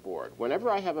diagram on the board. Whenever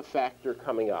I have a factor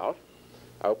coming out,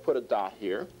 I will put a dot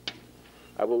here.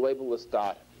 I will label this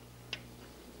dot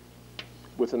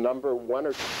with a number 1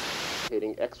 or 2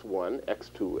 indicating x1,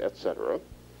 x2, etc.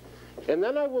 And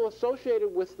then I will associate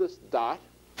it with this dot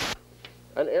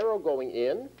an arrow going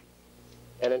in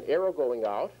and an arrow going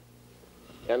out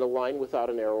and a line without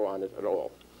an arrow on it at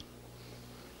all.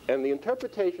 And the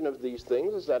interpretation of these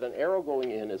things is that an arrow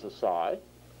going in is a psi,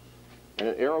 and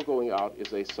an arrow going out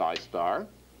is a psi star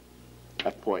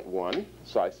at point 1,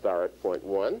 psi star at point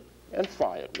 1, and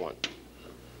phi at 1.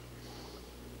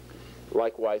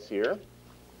 Likewise here,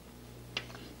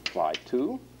 phi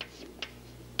 2,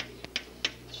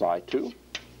 psi 2,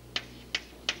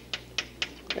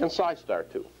 and psi star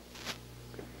 2.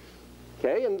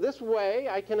 Okay, in this way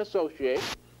I can associate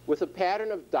with a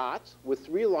pattern of dots with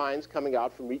 3 lines coming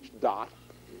out from each dot.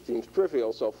 Seems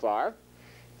trivial so far.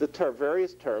 The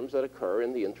various terms that occur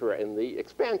in the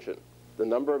expansion. The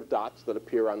number of dots that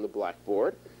appear on the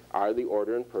blackboard are the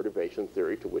order and perturbation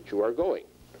theory to which you are going.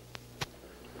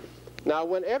 Now,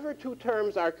 whenever 2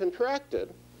 terms are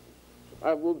contracted,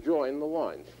 I will join the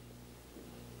lines.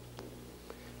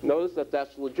 Notice that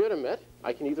that's legitimate.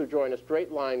 I can either join a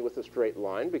straight line with a straight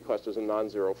line because there's a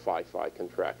non-zero phi-phi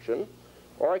contraction,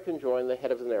 or I can join the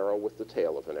head of an arrow with the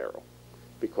tail of an arrow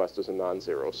because there's a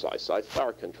non-zero psi-psi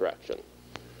star contraction.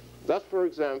 Thus, for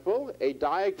example, a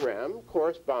diagram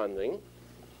corresponding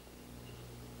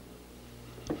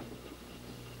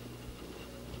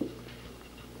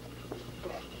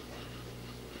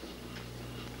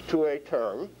to a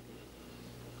term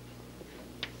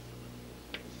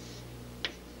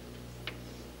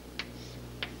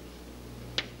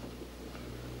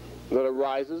that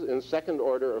arises in second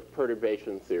order of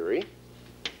perturbation theory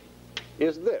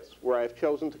is this, where I've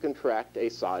chosen to contract a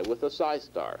psi with a psi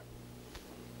star.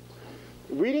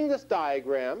 Reading this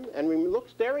diagram and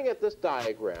staring at this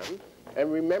diagram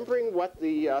and remembering what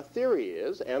the theory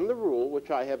is and the rule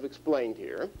which I have explained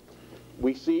here,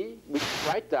 we can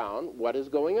write down what is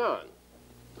going on.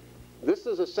 This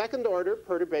is a second order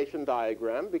perturbation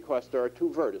diagram because there are two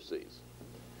vertices.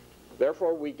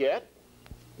 Therefore, we get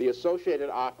the associated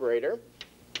operator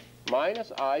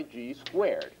minus ig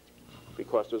squared,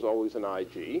 because there's always an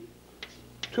ig,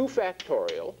 2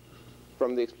 factorial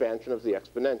from the expansion of the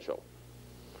exponential.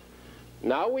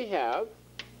 Now we have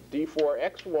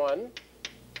d4x1,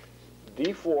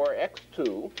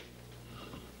 d4x2,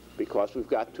 because we've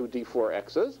got two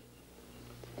d4x's,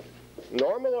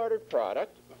 normal ordered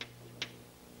product,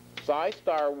 psi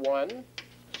star 1,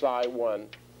 psi 1,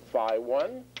 phi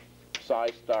 1, psi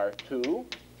star 2,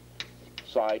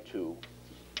 psi 2,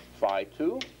 phi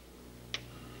 2,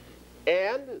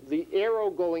 and the arrow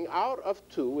going out of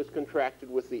 2 is contracted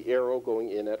with the arrow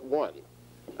going in at 1.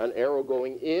 An arrow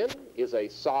going in is a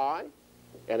psi,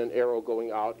 and an arrow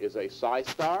going out is a psi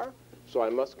star, so I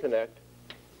must connect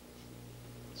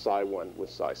psi 1 with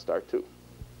psi star 2.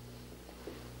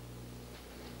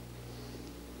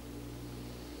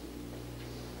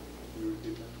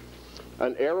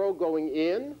 An arrow going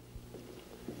in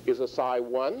is a psi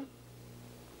 1.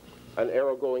 An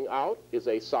arrow going out is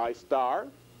a psi star.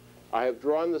 I have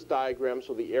drawn this diagram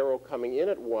so the arrow coming in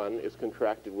at 1 is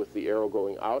contracted with the arrow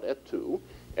going out at 2,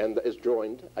 and is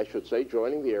joined, I should say,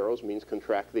 joining the arrows means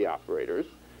contract the operators,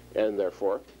 and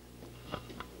therefore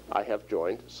I have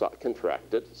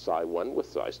contracted psi 1 with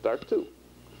psi star 2.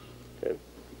 Okay.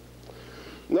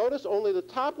 Notice only the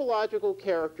topological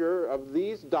character of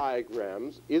these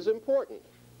diagrams is important.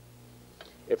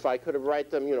 If I could have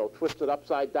write them, twisted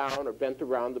upside down or bent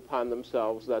around upon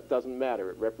themselves, that doesn't matter.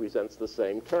 It represents the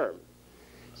same term.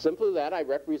 Simply that I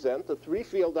represent the 3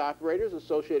 field operators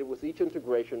associated with each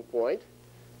integration point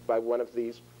by one of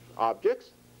these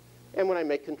objects. And when I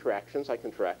make contractions, I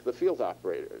contract the field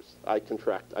operators. I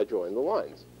join the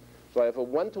lines. So I have a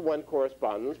one-to-one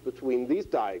correspondence between these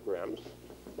diagrams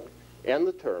and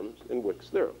the terms in Wick's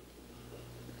theorem.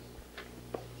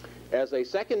 As a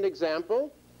second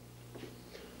example,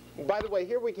 by the way,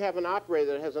 here we have an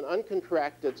operator that has an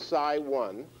uncontracted psi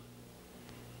 1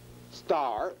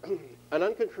 star, an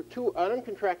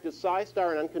uncontracted psi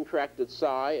star, an uncontracted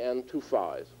psi, and 2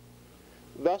 phis.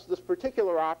 Thus, this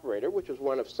particular operator, which is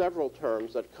one of several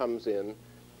terms that comes in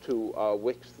to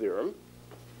Wick's theorem,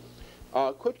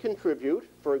 could contribute,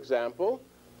 for example,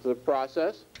 to the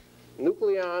process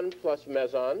nucleon plus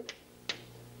meson.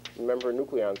 Remember,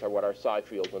 nucleons are what our psi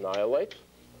field annihilates.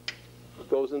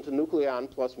 Goes into nucleon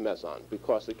plus meson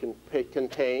because it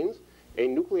contains a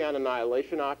nucleon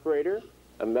annihilation operator,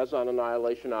 a meson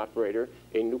annihilation operator,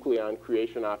 a nucleon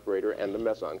creation operator, and a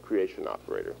meson creation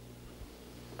operator.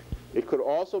 It could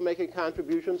also make a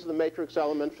contribution to the matrix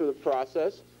element for the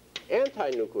process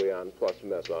antinucleon plus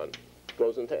meson.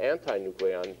 Goes into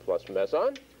antinucleon plus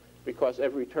meson because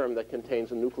every term that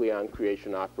contains a nucleon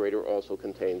creation operator also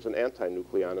contains an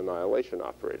antinucleon annihilation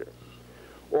operator.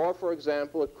 Or, for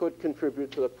example, it could contribute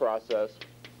to the process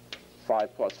phi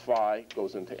plus phi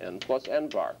goes into n plus n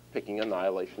bar, picking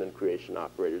annihilation and creation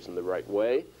operators in the right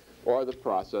way, or the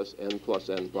process n plus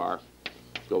n bar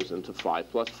goes into phi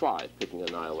plus phi, picking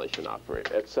annihilation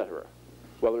operator, etc.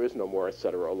 Well, there is no more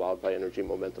etc. allowed by energy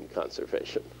momentum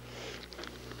conservation.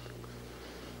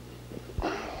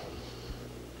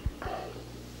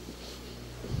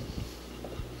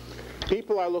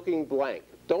 People are looking blank.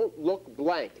 Don't look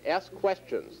blank. Ask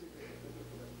questions.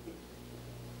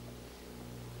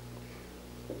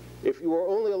 If you are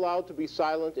only allowed to be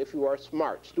silent if you are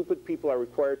smart, stupid people are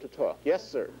required to talk. Yes,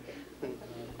 sir.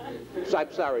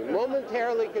 I'm sorry.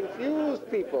 Momentarily confused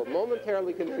people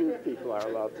are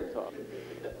allowed to talk. Can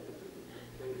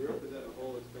you represent a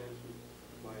whole expansion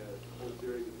by a whole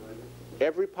series of diagrams?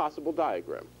 Every possible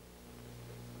diagram.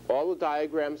 All the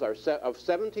diagrams are of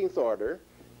 17th order.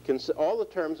 All the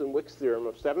terms in Wick's theorem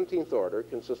of 17th order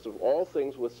consist of all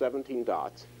things with 17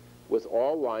 dots, with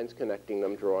all lines connecting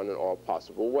them drawn in all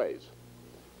possible ways,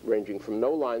 ranging from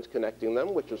no lines connecting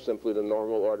them, which is simply the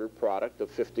normal ordered product of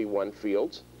 51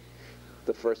 fields,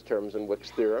 the first terms in Wick's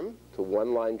theorem, to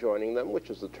one line joining them, which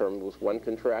is the term with one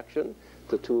contraction,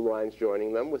 to 2 lines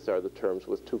joining them, which are the terms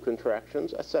with 2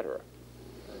 contractions, etc.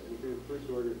 And for the first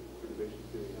order perturbation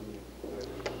theory, how many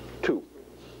diagrams? 2.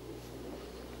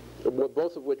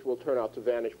 Both of which will turn out to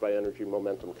vanish by energy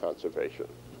momentum conservation.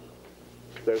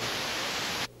 This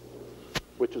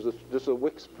is a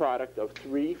Wick's product of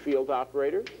 3 field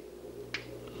operators.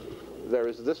 there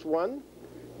is this one,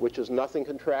 which is nothing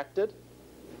contracted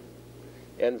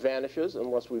and vanishes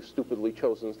unless we've stupidly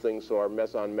chosen things so our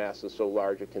meson mass is so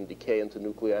large it can decay into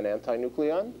nucleon,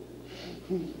 antinucleon.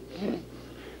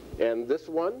 And this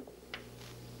one,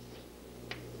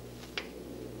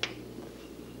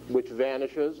 which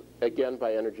vanishes, again,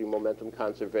 by energy momentum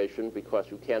conservation, because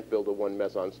you can't build a one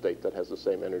meson state that has the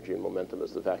same energy and momentum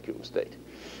as the vacuum state.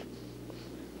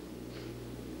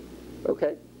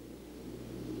 Okay?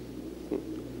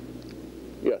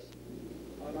 Yes?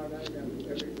 On our diagram,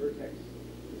 every vertex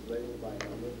is labeled by a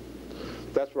number.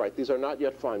 That's right. These are not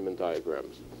yet Feynman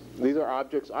diagrams. These are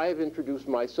objects I have introduced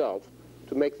myself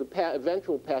to make the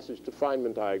eventual passage to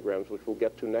Feynman diagrams, which we'll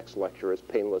get to next lecture, as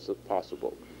painless as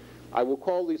possible. I will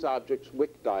call these objects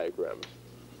Wick diagrams.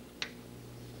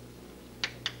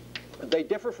 They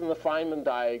differ from the Feynman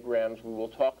diagrams we will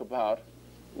talk about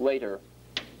later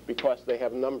because they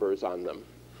have numbers on them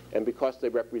and because they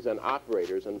represent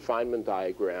operators, and Feynman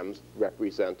diagrams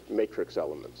represent matrix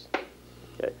elements.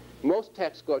 Okay. Most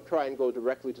texts try and go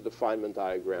directly to the Feynman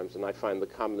diagrams, and I find the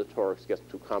combinatorics gets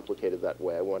too complicated that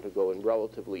way. I want to go in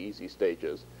relatively easy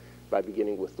stages by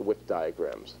beginning with the Wick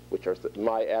diagrams, which are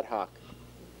my ad hoc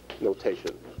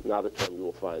notation, not a term you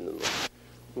will find in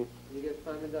them. You get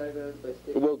Feynman diagrams by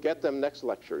state? We'll get them next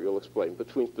lecture. You'll explain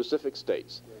between specific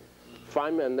states. Yeah.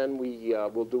 Feynman, and then we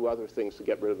will do other things to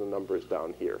get rid of the numbers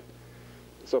down here.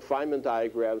 So Feynman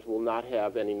diagrams will not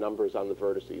have any numbers on the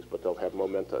vertices, but they'll have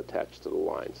momenta attached to the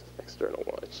lines, external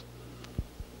lines.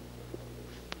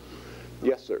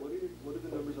 Yes, sir? What do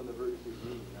the numbers on the vertices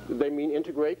mean? They mean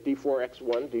integrate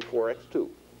d4x1, d4x2.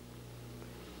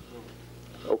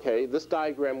 Okay, this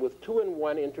diagram with 2 and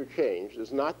 1 interchange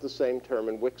is not the same term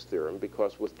in Wick's theorem,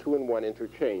 because with 2 and 1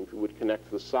 interchange, we would connect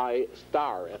the psi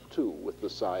star at 2 with the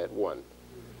psi at 1.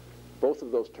 Both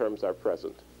of those terms are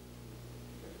present.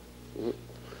 Mm-hmm.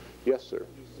 Yes, sir?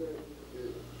 You said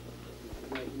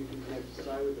you can connect the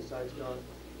psi with the psi star,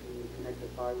 and you connect the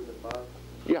phi with the phi?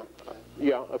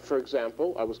 Yeah. For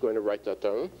example, I was going to write that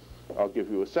down. I'll give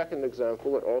you a second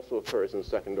example. It also occurs in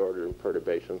second order in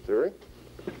perturbation theory.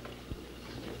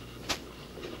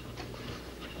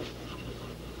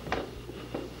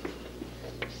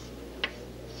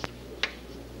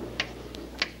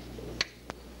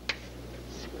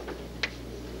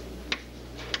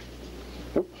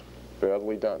 Oops,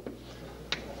 badly done.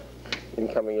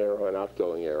 Incoming arrow and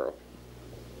outgoing arrow.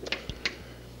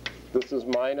 This is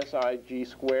minus ig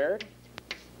squared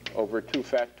over 2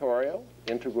 factorial,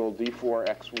 integral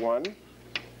d4x1,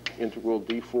 integral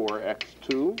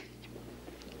d4x2,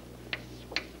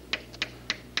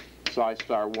 psi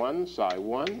star 1, psi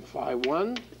 1, phi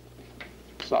 1,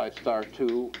 psi star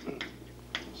 2,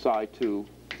 psi 2,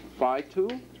 phi 2.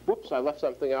 Whoops, I left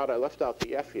something out. I left out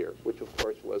the f here, which of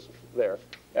course was there.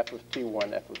 F of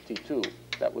t1, f of t2.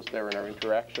 That was there in our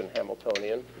interaction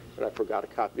Hamiltonian, and I forgot to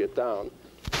copy it down.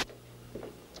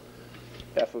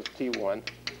 F of t1,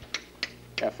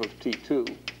 f of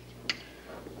t2.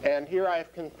 And here I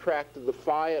have contracted the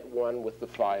phi at 1 with the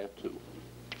phi at 2.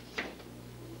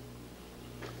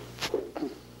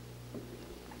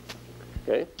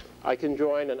 Okay. I can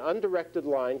join an undirected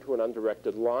line to an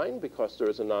undirected line because there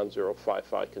is a non-zero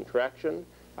phi-phi contraction.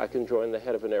 I can join the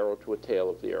head of an arrow to a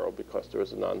tail of the arrow because there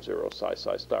is a non-zero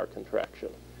psi-psi star contraction.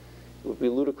 It would be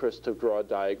ludicrous to draw a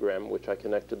diagram in which I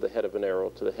connected the head of an arrow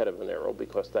to the head of an arrow,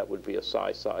 because that would be a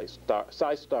psi-star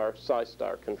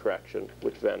contraction,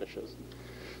 which vanishes.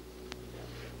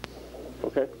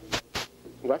 Okay?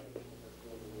 What?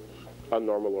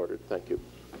 Unnormal ordered, thank you.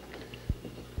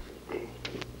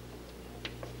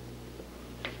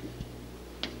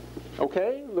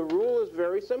 Okay, the rule is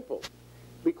very simple,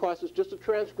 because it's just a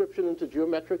transcription into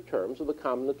geometric terms of the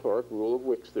combinatoric rule of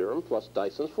Wick's theorem plus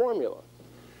Dyson's formula.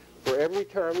 For every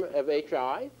term of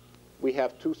hi, we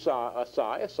have a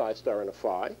psi star and a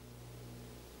phi.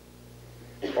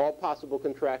 All possible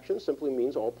contractions simply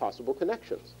means all possible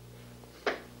connections.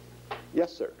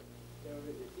 Yes, sir? So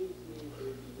it seems to me there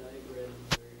would be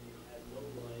diagrams where you had one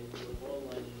line, the wall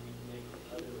line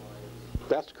reconnect other lines.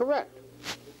 That's correct.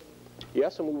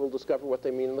 Yes, and we will discover what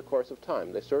they mean in the course of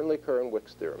time. They certainly occur in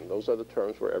Wick's theorem. Those are the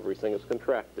terms where everything is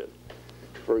contracted.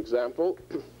 For example,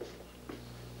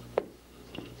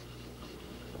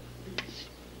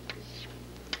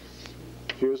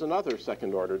 here's another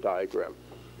second-order diagram.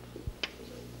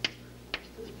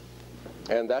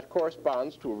 And that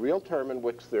corresponds to a real term in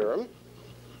Wick's theorem.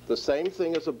 The same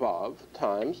thing as above,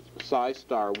 times psi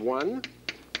star 1,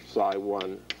 psi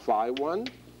 1, phi 1,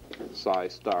 psi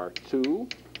star 2,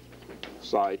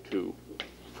 psi 2,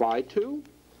 phi 2.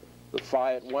 The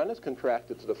phi at 1 is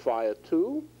contracted to the phi at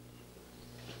 2.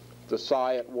 The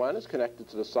psi at 1 is connected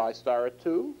to the psi star at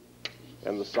 2,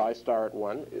 and the psi star at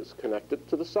 1 is connected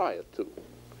to the psi at 2.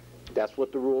 That's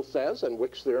what the rule says, and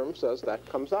Wick's theorem says that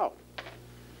comes out.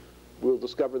 We'll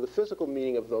discover the physical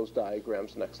meaning of those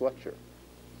diagrams next lecture.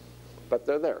 But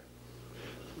they're there.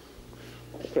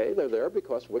 Okay, they're there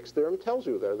because Wick's theorem tells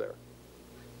you they're there.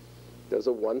 There's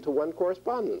a one-to-one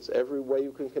correspondence. Every way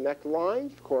you can connect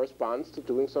lines corresponds to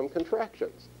doing some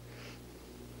contractions.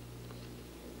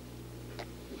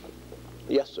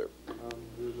 Yes, sir.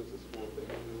 This is just a small thing.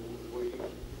 Where you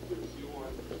the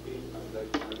Q1 being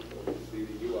transaction of the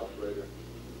CDU operator,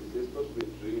 is this supposed to be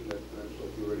a G that's not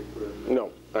you already put in?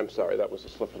 No, I'm sorry. That was a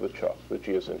slip of the chalk. The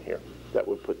G is in here. That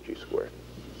would put G squared.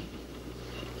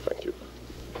 Thank you.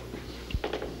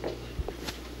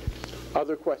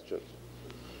 Other questions?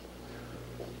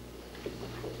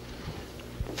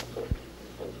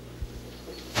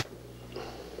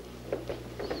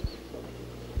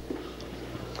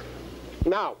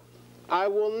 Now, I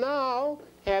will now,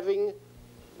 having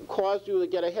caused you to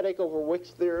get a headache over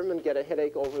Wick's theorem and get a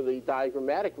headache over the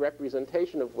diagrammatic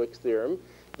representation of Wick's theorem,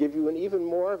 give you an even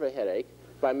more of a headache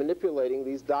by manipulating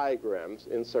these diagrams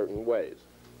in certain ways.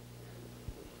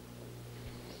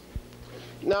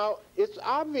 Now, it's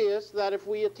obvious that if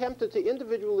we attempted to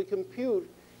individually compute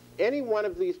any one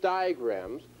of these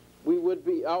diagrams, we would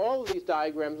be, all of these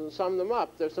diagrams, and sum them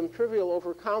up, there's some trivial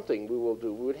overcounting we will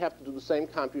do. We would have to do the same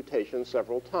computation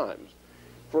several times.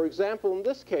 For example, in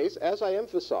this case, as I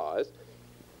emphasized,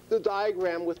 the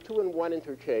diagram with 2 and 1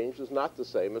 interchanged is not the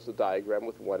same as the diagram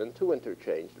with 1 and 2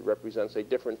 interchanged. It represents a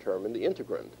different term in the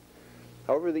integrand.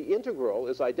 However, the integral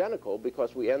is identical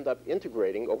because we end up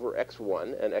integrating over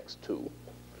x1 and x2.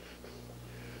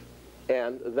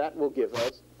 And that will give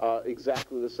us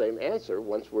exactly the same answer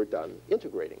once we're done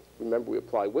integrating. Remember, we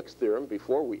apply Wick's theorem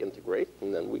before we integrate,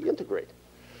 and then we integrate.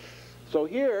 So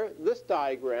here, this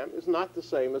diagram is not the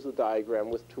same as the diagram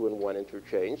with 2 and 1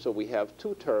 interchange. So we have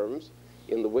two terms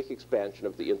in the Wick expansion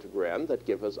of the integrand that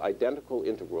give us identical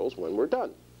integrals when we're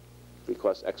done,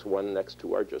 because x1 and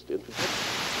x2 are just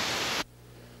integrals.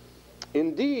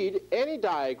 Indeed, any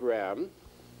diagram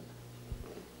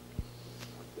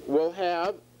will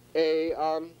have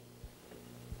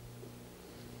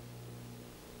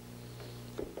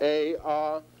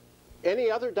any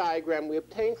other diagram we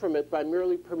obtain from it by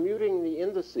merely permuting the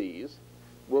indices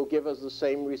will give us the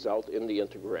same result in the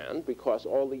integrand, because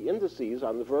all the indices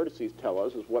on the vertices tell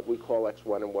us is what we call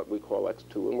x1 and what we call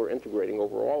x2, and we're integrating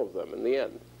over all of them in the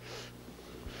end.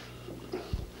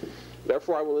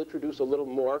 Therefore, I will introduce a little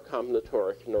more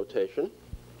combinatoric notation.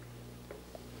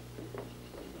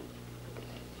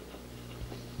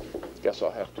 Guess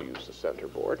I'll have to use the center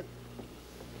board.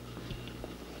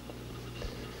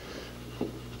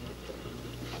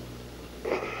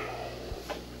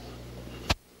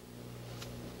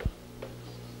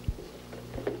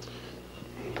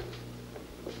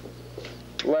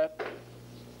 Let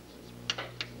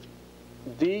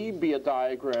D be a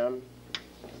diagram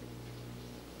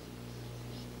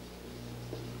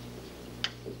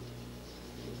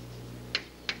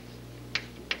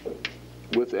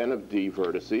with n of D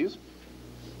vertices.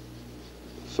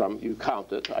 You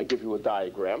count it. I give you a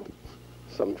diagram,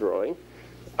 some drawing.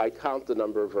 I count the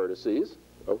number of vertices,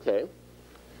 okay?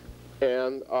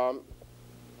 And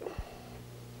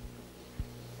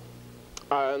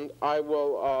I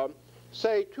will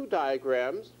say two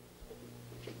diagrams.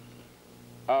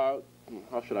 How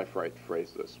should I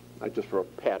phrase this? I just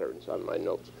wrote patterns on my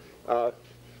notes.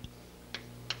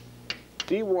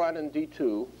 D1 and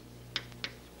D2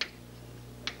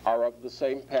 are of the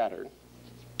same pattern.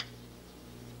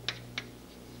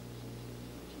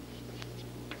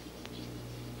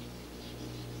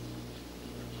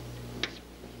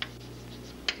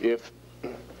 If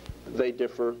they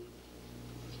differ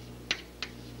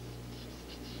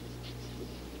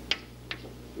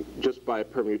just by a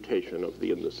permutation of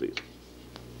the indices.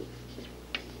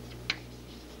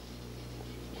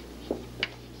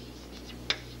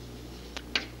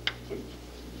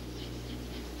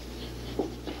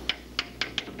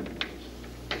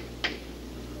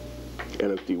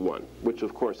 N of D1, which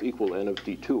of course equal N of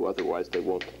D2, otherwise they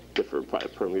won't differ by a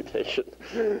permutation.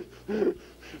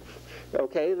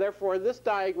 Okay, therefore this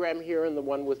diagram here and the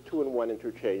one with 2 and 1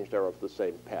 interchanged are of the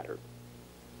same pattern.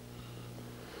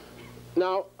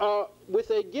 Now, with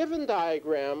a given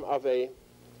diagram of a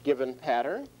given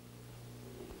pattern,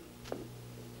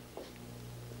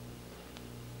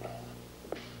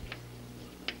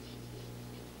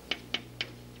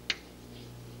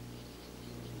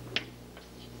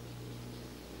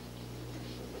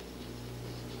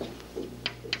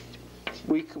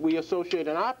 we associate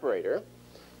an operator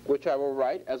which I will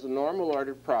write as a normal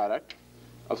ordered product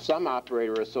of some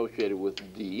operator associated with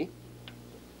D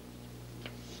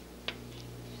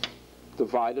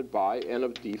divided by n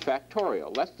of D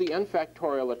factorial. That's the n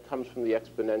factorial that comes from the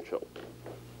exponential.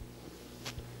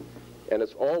 And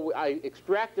it's all, I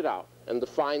extract it out and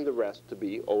define the rest to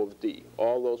be O of D.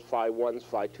 All those phi 1s,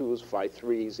 phi 2s, phi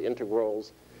 3s,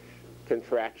 integrals,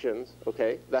 contractions,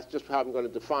 okay? That's just how I'm going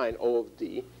to define O of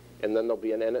D. And then there'll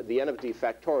be the n of D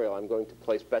factorial I'm going to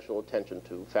pay special attention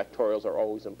to. Factorials are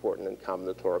always important in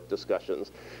combinatoric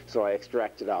discussions, so I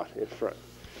extract it out in front.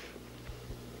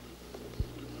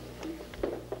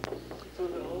 So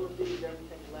the O of D is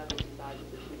everything left besides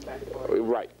the 2 factorial.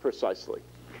 Right, precisely.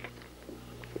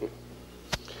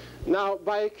 Now,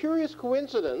 by a curious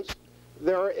coincidence,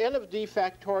 there are n of D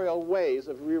factorial ways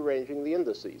of rearranging the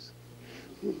indices.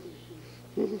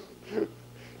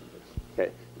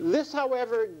 Okay. This,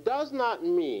 however, does not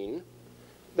mean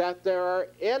that there are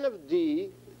n of D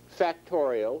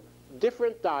factorial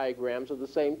different diagrams of the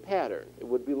same pattern. It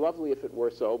would be lovely if it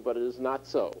were so, but it is not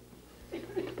so.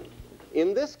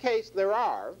 In this case, there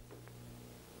are.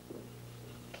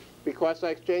 Because I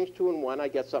exchange 2 and 1, I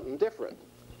get something different.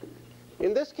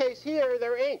 In this case here,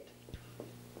 there ain't.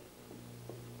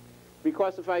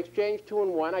 Because if I exchange 2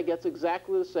 and 1, I get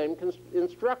exactly the same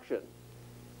instruction.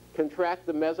 Contract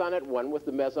the meson at 1 with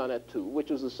the meson at 2,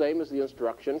 which is the same as the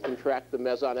instruction, contract the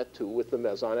meson at 2 with the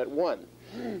meson at 1.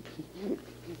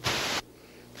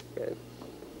 Okay.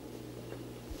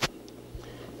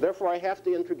 Therefore, I have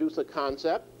to introduce a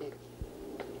concept.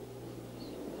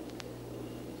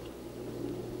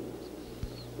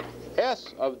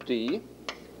 S of D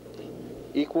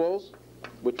equals,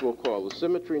 which we'll call the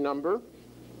symmetry number.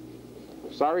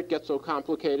 Sorry it gets so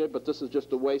complicated, but this is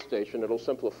just a way station. It'll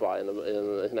simplify in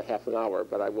a half an hour,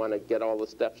 but I want to get all the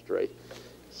steps straight.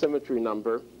 Symmetry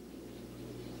number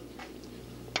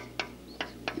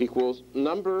equals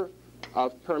number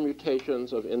of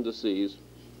permutations of indices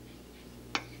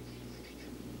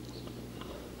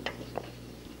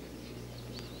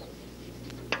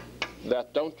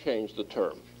that don't change the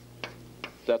term,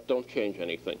 that don't change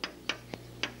anything.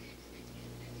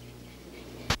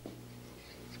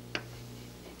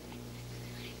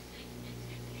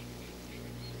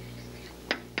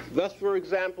 Thus, for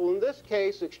example, in this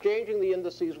case, exchanging the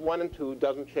indices 1 and 2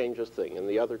 doesn't change a thing. In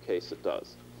the other case, it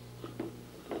does.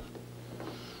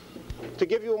 To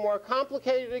give you a more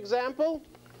complicated example,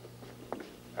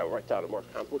 I'll write down a more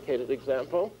complicated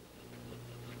example.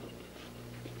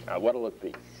 What'll it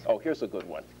be? Oh, here's a good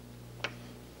one.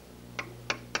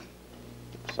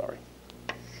 Sorry.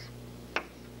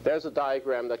 There's a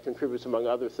diagram that contributes, among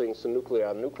other things, to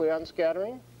nucleon-nucleon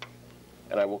scattering.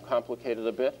 And I will complicate it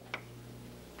a bit.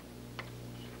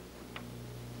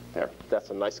 There,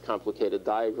 that's a nice complicated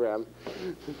diagram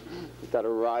that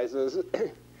arises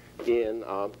in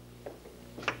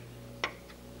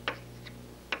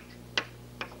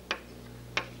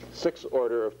sixth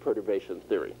order of perturbation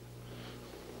theory.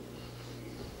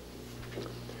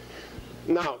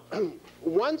 Now,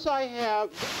 once I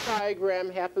have, this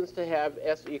diagram happens to have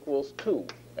S equals 2,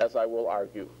 as I will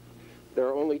argue. There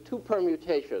are only 2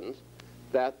 permutations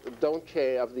that don't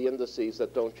change, of the indices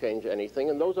that don't change anything,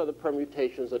 and those are the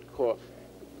permutations that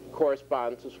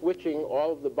correspond to switching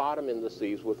all of the bottom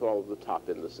indices with all of the top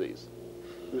indices.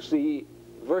 You see,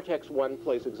 vertex 1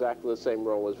 plays exactly the same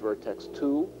role as vertex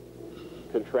 2.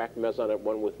 Contract meson at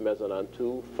 1 with meson on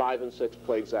 2. 5 and 6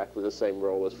 play exactly the same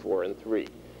role as 4 and 3.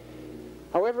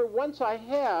 However, once I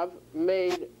have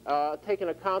made, taken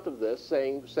account of this,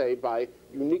 say by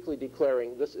uniquely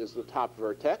declaring this is the top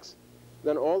vertex,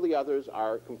 then all the others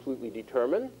are completely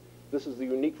determined. This is the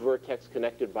unique vertex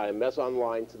connected by a meson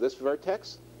line to this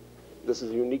vertex. This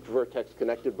is the unique vertex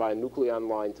connected by a nucleon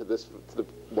line to this, to the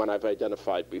one I've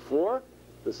identified before.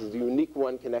 This is the unique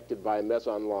one connected by a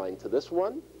meson line to this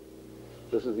one.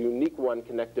 This is the unique one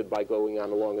connected by going on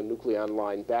along a nucleon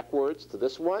line backwards to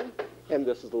this one. And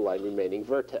this is the line remaining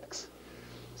vertex.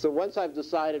 So once I've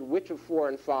decided which of 4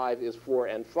 and 5 is 4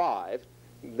 and 5,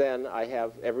 then I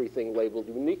have everything labeled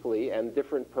uniquely, and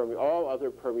all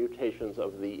other permutations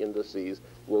of the indices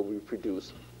will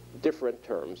reproduce different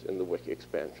terms in the Wick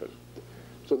expansion.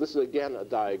 So this is again a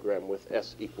diagram with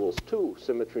S equals 2,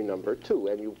 symmetry number 2,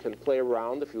 and you can play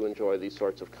around if you enjoy these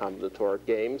sorts of combinatoric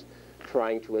games,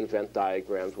 trying to invent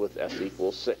diagrams with S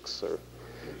equals 6 or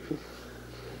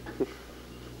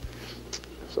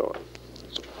so on,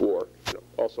 4,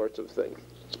 all sorts of things.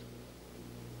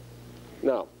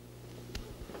 Now,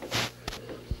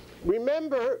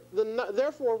 remember,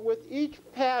 therefore, with each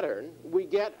pattern, we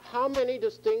get how many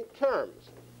distinct terms?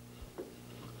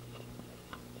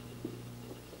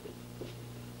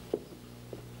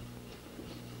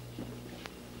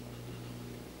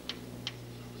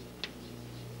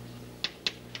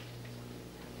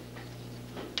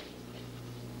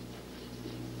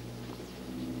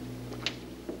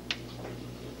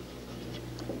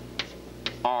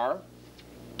 are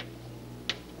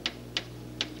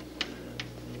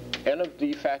n of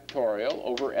d factorial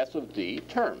over s of d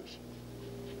terms.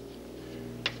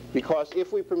 Because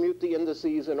if we permute the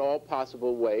indices in all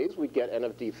possible ways, we get n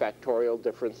of d factorial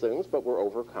different things, but we're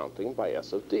overcounting by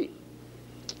s of d.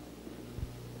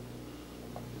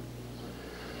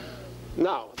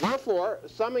 Now, therefore,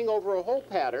 summing over a whole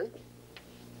pattern,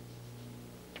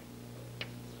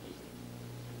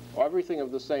 everything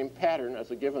of the same pattern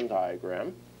as a given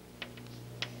diagram,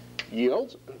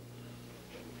 yields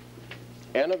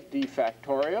n of d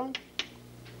factorial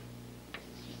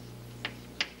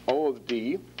O of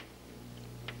d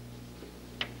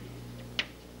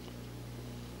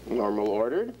normal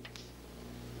ordered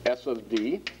s of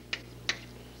d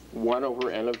 1 over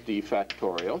n of d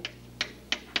factorial.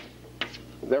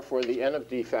 Therefore, the n of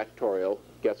d factorial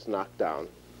gets knocked down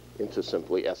into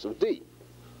simply s of d.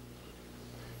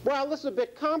 Well, this is a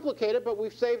bit complicated, but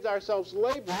we've saved ourselves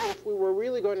labor. If we were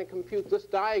really going to compute this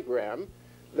diagram,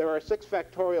 there are 6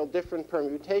 factorial different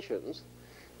permutations,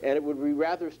 and it would be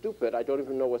rather stupid. I don't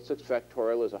even know what 6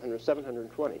 factorial is,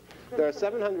 720. There are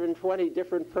 720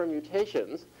 different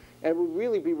permutations, and it would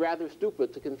really be rather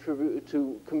stupid to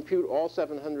compute all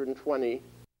 720.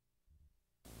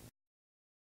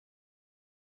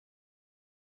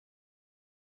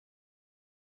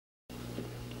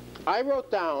 I wrote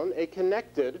down a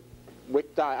connected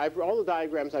Wick all the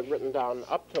diagrams I've written down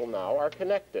up till now are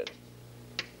connected.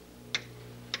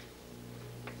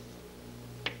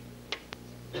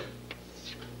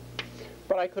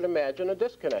 But I could imagine a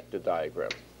disconnected diagram.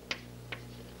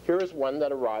 Here is one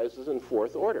that arises in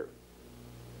 4th order.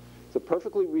 It's a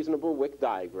perfectly reasonable Wick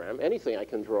diagram. Anything I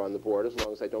can draw on the board, as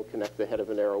long as I don't connect the head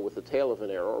of an arrow with the tail of an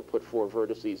arrow or put 4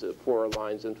 vertices, 4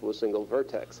 lines into a single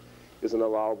vertex, is an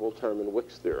allowable term in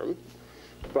Wick's theorem.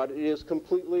 But it is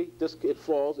completely, it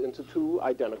falls into 2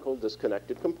 identical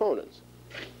disconnected components.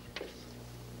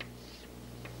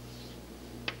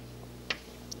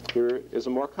 Here is a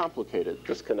more complicated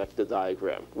disconnected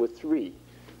diagram with 3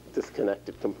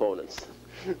 disconnected components.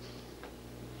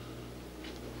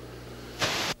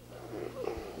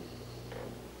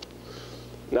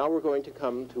 Now we're going to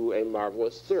come to a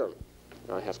marvelous theorem.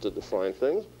 I have to define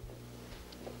things.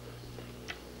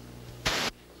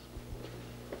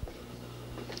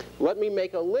 Let me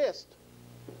make a list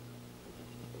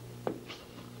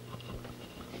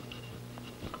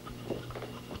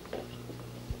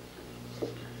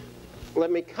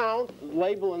let me count,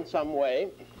 label in some way,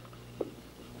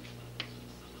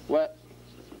 let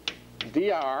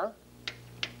dr,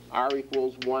 r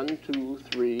equals 1, 2,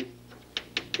 3,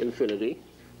 infinity,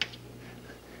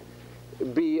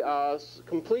 be a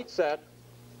complete set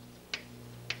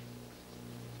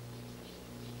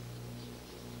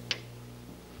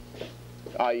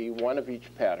i.e. one of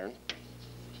each pattern,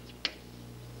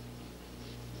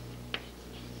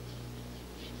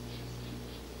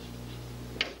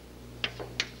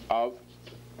 of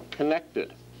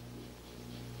connected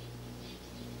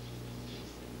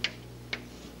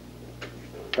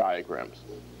diagrams.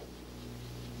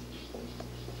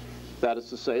 That is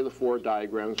to say, the 4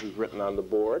 diagrams we've written on the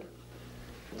board,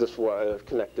 this was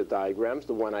connected diagrams.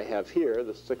 The one I have here,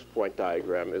 the 6-point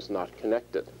diagram, is not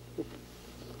connected.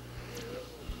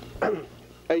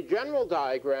 A general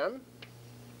diagram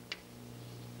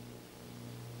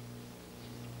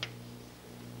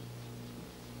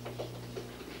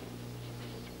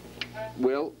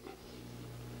will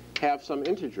have some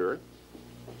integer,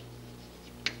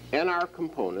 nr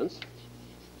components,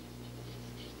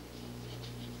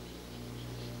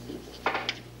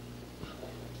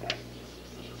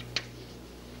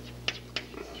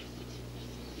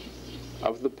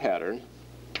 of the pattern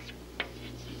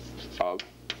of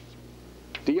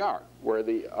dr, where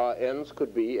the n's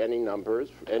could be any numbers,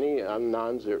 any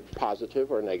non-zero,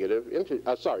 positive or negative,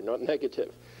 sorry, not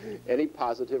negative, any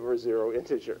positive or 0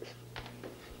 integers.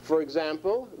 For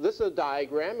example, this is a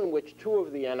diagram in which 2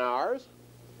 of the nr's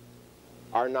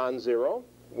are non-zero.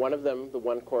 One of them, the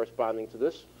one corresponding to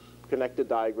this connected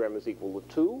diagram, is equal to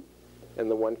 2, and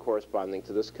the one corresponding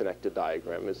to this connected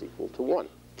diagram is equal to 1.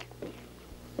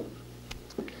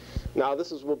 Now,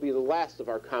 will be the last of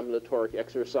our combinatoric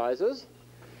exercises.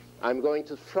 I'm going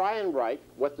to try and write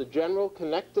what the general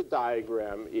connected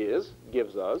diagram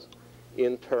gives us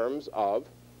in terms of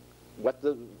what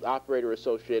the operator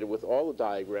associated with all the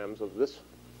diagrams of this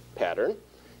pattern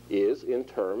is in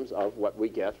terms of what we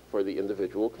get for the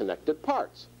individual connected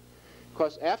parts.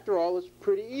 Because after all, it's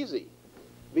pretty easy.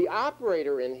 The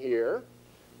operator in here,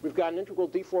 we've got an integral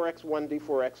d4x1,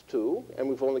 d4x2, and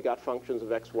we've only got functions of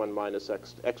x1 minus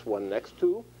x1 and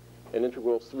x2, an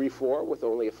integral 3, 4 with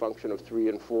only a function of 3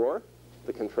 and 4,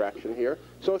 the contraction here.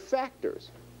 So it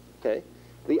factors. Okay?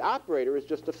 The operator is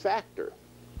just a factor.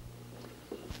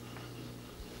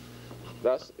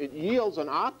 Thus, it yields an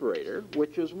operator,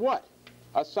 which is what?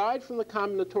 Aside from the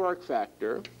combinatoric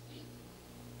factor,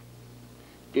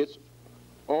 it's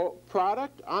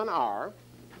product on R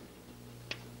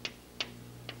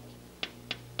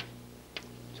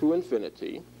to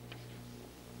infinity,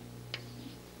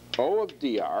 O of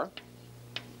dr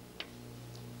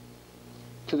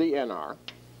to the nr,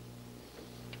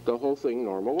 the whole thing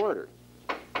normal ordered.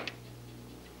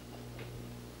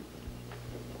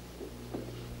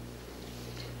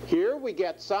 Here we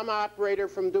get some operator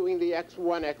from doing the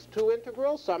x1, x2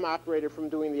 integral, some operator from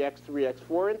doing the x3,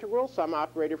 x4 integral, some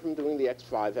operator from doing the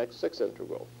x5, x6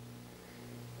 integral.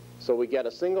 So we get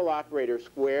a single operator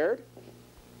squared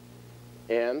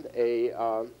and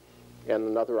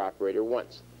another operator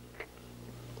once.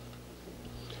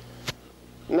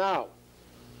 Now,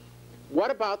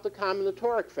 what about the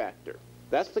combinatoric factor?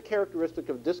 That's the characteristic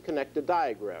of disconnected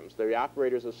diagrams. The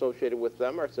operators associated with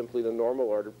them are simply the normal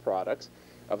ordered products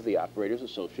of the operators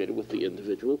associated with the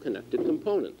individual connected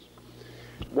components.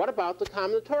 What about the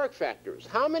combinatoric factors?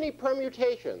 How many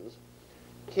permutations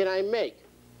can I make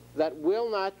that will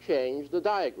not change the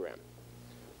diagram?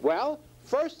 Well,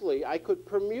 firstly, I could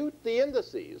permute the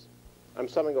indices. I'm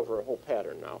summing over a whole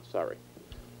pattern now, sorry.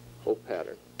 Whole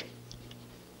pattern.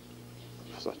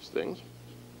 Such things.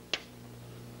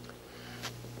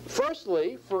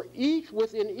 Firstly,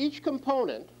 within each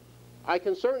component, I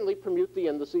can certainly permute the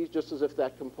indices just as if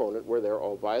that component were there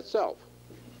all by itself.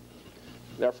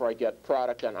 Therefore, I get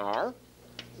product on R,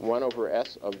 1 over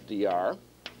S of dr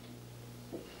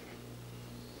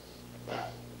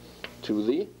to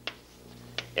the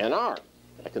nr.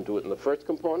 I can do it in the first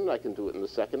component, I can do it in the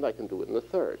second, I can do it in the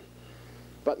third.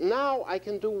 But now I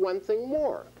can do one thing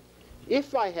more.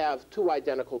 If I have two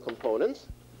identical components,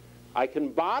 I can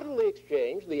bodily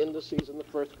exchange the indices in the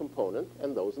first component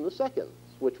and those in the second.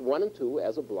 Switch 1 and 2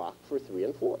 as a block for 3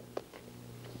 and 4.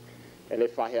 And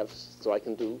if I have, so I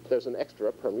can do, there's an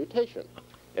extra permutation.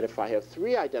 And if I have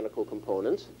 3 identical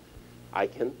components, I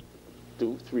can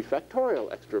do 3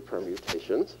 factorial extra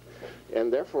permutations.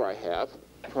 And therefore I have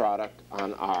product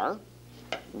on R,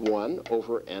 1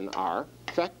 over nr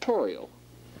factorial,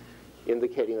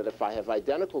 indicating that if I have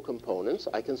identical components,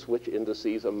 I can switch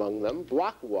indices among them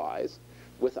blockwise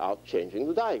without changing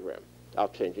the diagram,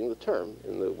 without changing the term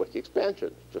in the Wick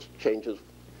expansion. Just changes,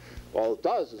 all it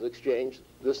does is exchange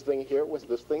this thing here with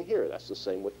this thing here. That's the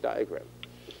same Wick diagram.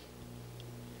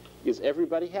 Is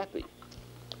everybody happy?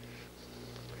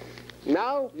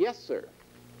 Now, yes, sir.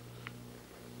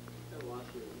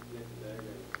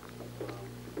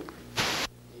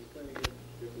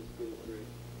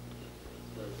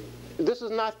 This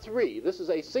is not 3. This is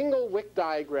a single Wick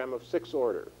diagram of 6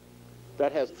 order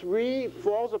that has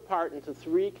falls apart into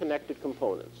 3 connected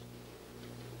components.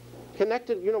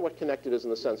 Connected, you know what connected is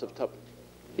in the sense of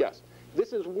yes.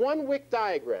 This is 1 Wick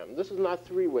diagram. This is not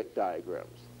 3 Wick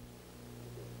diagrams.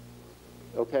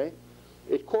 Okay?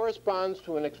 It corresponds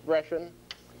to an expression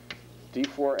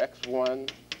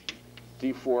d4x1,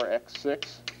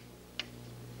 d4x6.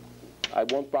 I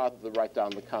won't bother to write down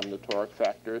the combinatoric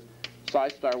factors. Psi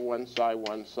star 1, psi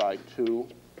 1, psi 2,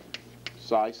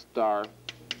 psi star,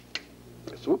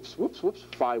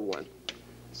 phi 1,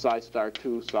 psi star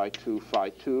 2, psi 2, phi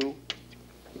 2,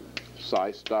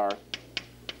 psi star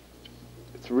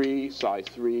 3, psi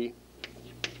 3,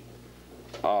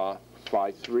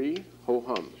 phi 3, ho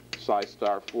hum, psi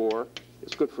star 4.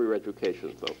 It's good for your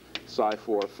education, though. Psi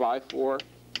 4, phi 4,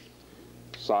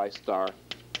 psi star.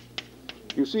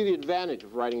 You see the advantage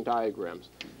of writing diagrams.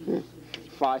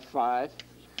 Phi 5,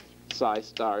 psi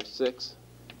star 6,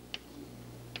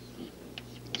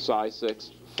 psi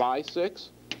 6, phi 6.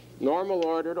 Normal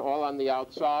ordered, all on the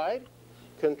outside.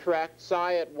 Contract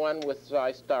psi at 1 with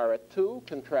psi star at 2.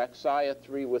 Contract psi at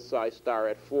 3 with psi star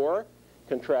at 4.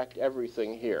 Contract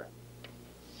everything here.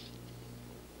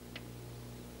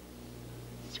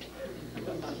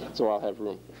 So I'll have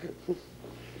room.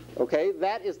 Okay,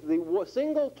 that is the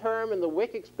single term in the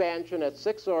Wick expansion at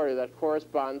 6 order that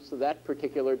corresponds to that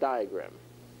particular diagram.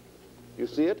 You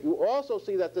see it? You also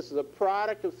see that this is a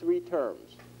product of 3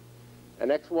 terms. An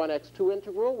x1, x2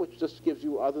 integral, which just gives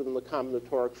you, other than the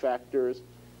combinatoric factors,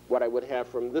 what I would have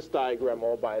from this diagram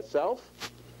all by itself.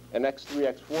 An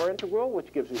x3, x4 integral,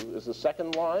 which gives you, is the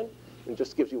second line, and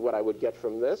just gives you what I would get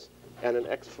from this. And an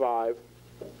x5,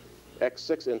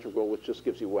 x6 integral, which just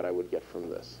gives you what I would get from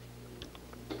this.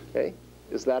 Okay,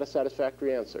 is that a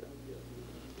satisfactory answer?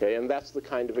 Okay, and that's the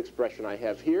kind of expression I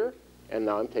have here, and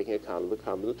now I'm taking account of the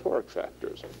combinatoric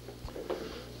factors.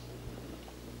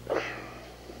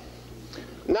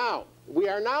 Now, we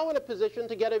are now in a position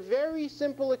to get a very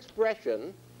simple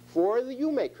expression for the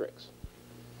U matrix,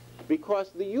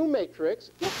 because the U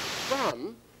matrix is the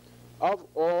sum of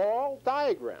all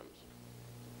diagrams,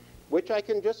 which I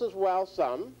can just as well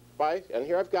sum by, and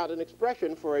here I've got an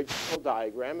expression for a general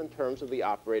diagram in terms of the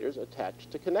operators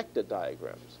attached to connected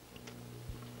diagrams.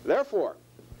 Therefore,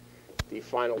 the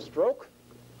final stroke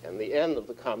and the end of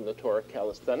the combinatoric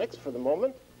calisthenics for the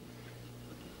moment,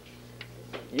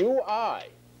 Ui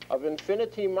of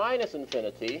infinity minus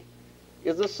infinity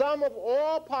is the sum of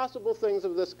all possible things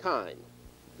of this kind.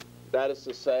 That is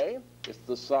to say, it's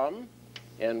the sum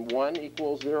n1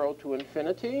 equals 0 to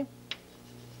infinity,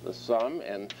 the sum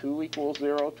n2 equals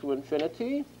 0 to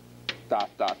infinity, dot,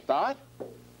 dot, dot,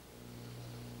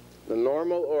 the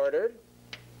normal ordered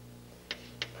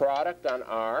product on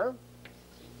R,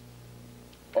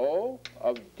 O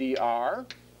of dr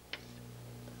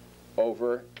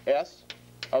over S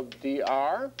of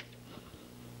dr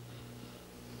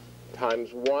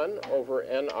times 1 over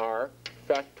nr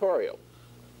factorial.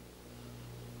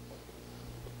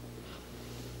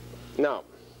 Now,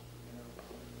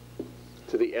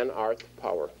 to the nth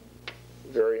power,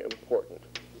 very important.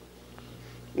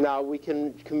 Now we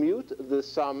can commute the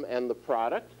sum and the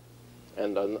product,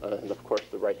 and of course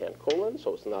the right-hand colon,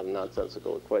 so it's not a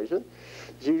nonsensical equation.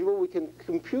 As usual, we can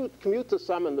commute the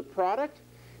sum and the product,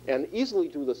 and easily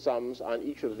do the sums on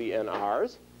each of the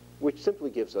nr's, which simply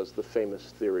gives us the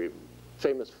famous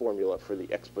formula for the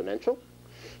exponential.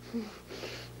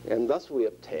 And thus we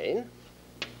obtain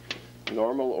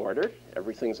normal ordered.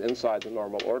 Everything's inside the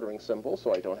normal ordering symbol,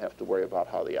 so I don't have to worry about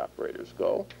how the operators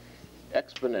go.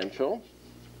 Exponential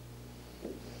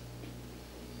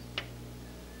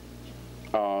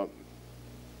O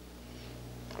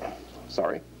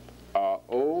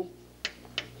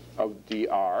of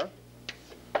dr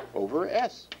over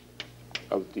S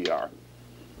of dr,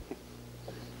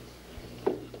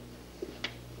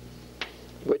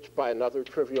 which by another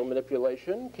trivial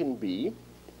manipulation can be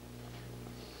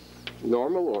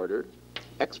normal ordered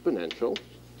exponential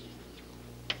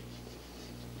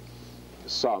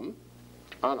sum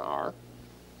on R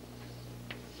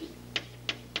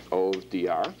O of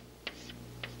dr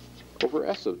over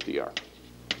S of dr.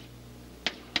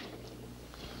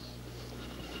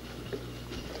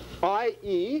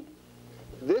 i.e.,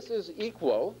 this is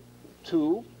equal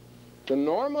to the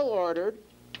normal ordered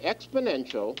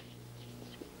exponential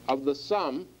of the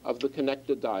sum of the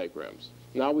connected diagrams.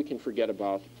 Now we can forget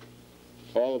about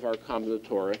all of our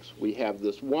combinatorics. We have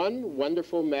this one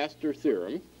wonderful master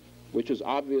theorem, which is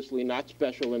obviously not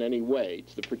special in any way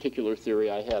to the particular theory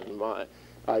I had in mind,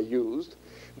 I used,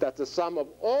 that the sum of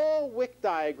all Wick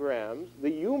diagrams,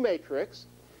 the U matrix,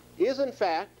 is in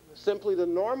fact simply the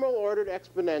normal ordered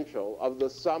exponential of the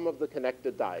sum of the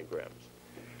connected diagrams.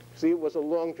 See, it was a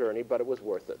long journey, but it was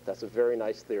worth it. That's a very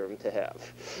nice theorem to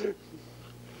have.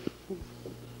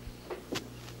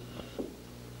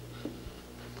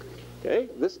 Okay,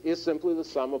 this is simply the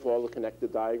sum of all the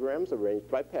connected diagrams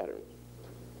arranged by patterns.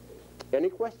 Any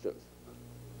questions?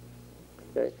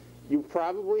 Okay. You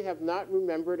probably have not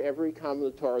remembered every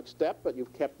combinatoric step, but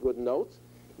you've kept good notes.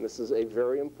 And this is a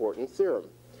very important theorem.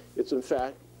 It's in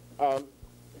fact,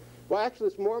 well, actually,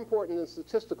 it's more important in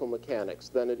statistical mechanics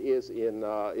than it is in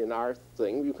our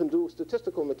thing. You can do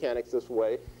statistical mechanics this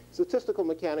way. Statistical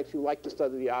mechanics, you like to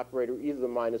study the operator e to the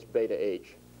minus beta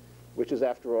h, which is,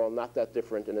 after all, not that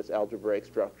different in its algebraic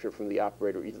structure from the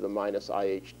operator e to the minus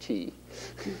iht.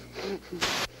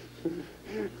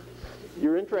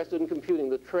 You're interested in computing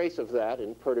the trace of that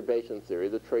in perturbation theory,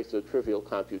 the trace of trivial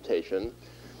computation,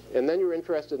 and then you're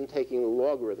interested in taking the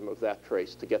logarithm of that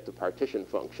trace to get the partition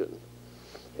function.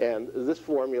 And this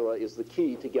formula is the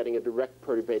key to getting a direct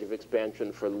perturbative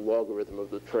expansion for the logarithm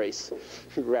of the trace,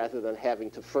 rather than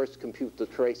having to first compute the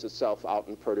trace itself out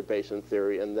in perturbation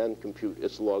theory and then compute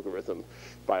its logarithm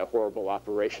by a horrible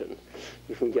operation.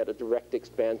 You can get a direct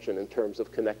expansion in terms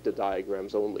of connected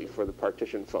diagrams only for the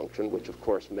partition function, which of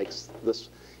course makes this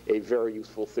a very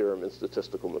useful theorem in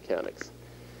statistical mechanics.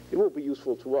 It will be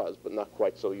useful to us, but not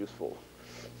quite so useful.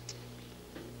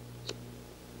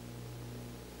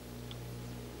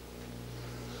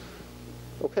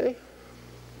 Okay?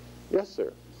 Yes,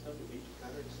 sir? Sum of each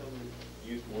pattern, some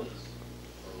used once?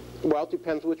 Well, it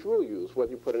depends which rule you use,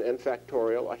 whether you put an n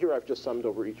factorial. Here I've just summed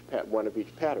over one of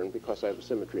each pattern because I have a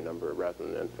symmetry number rather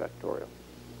than n factorial.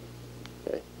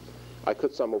 Okay? I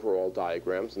could sum over all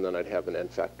diagrams, and then I'd have an n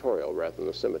factorial rather than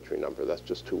a symmetry number. That's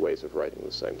just two ways of writing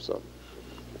the same sum.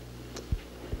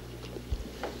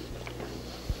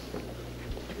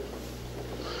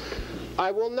 I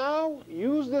will now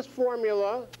use this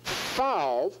formula to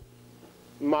solve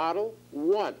model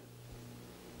 1.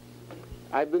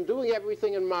 I've been doing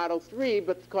everything in Model 3,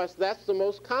 but because that's the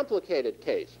most complicated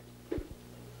case.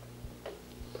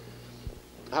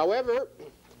 However,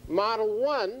 Model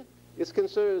 1 is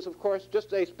considered, of course,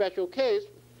 just a special case.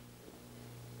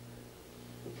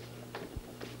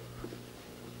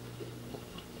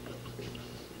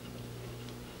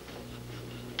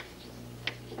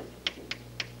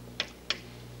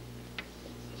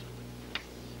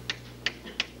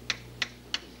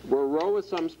 Where rho is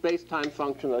some space-time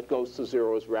function that goes to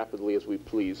 0 as rapidly as we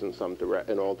please in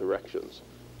all directions.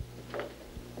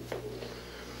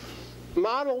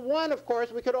 Model 1, of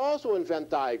course, we could also invent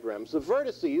diagrams. The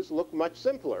vertices look much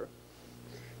simpler.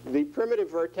 The primitive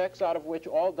vertex out of which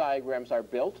all diagrams are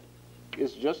built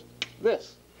is just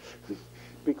this,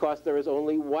 because there is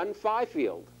only one phi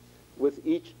field with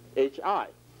each hi.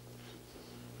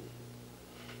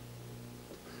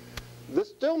 This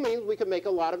still means we can make a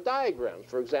lot of diagrams.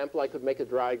 For example, I could make a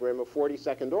diagram of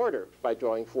 42nd order by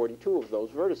drawing 42 of those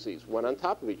vertices, one on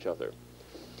top of each other.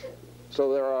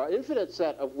 So there are an infinite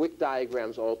set of Wick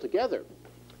diagrams altogether,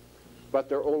 but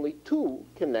there are only two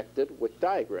connected Wick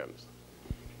diagrams.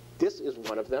 This is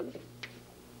one of them,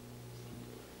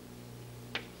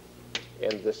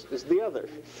 and this is the other.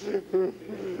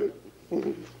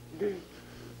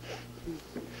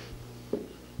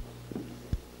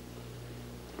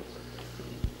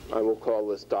 I will call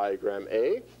this diagram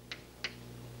A,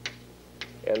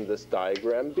 and this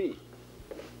diagram B.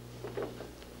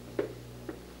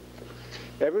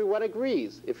 Everyone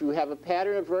agrees, if you have a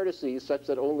pattern of vertices such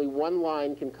that only one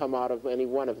line can come out of any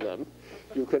one of them,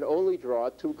 you can only draw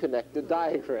two connected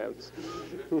diagrams.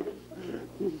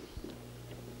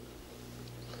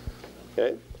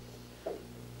 Okay?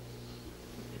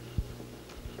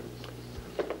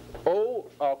 Oh,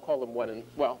 I'll call them 1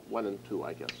 and 2,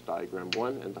 I guess. Diagram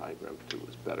 1 and diagram 2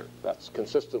 is better. That's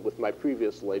consistent with my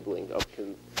previous labeling of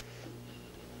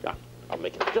yeah, I'll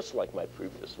make it just like my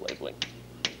previous labeling.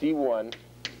 D1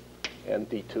 and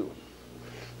D2.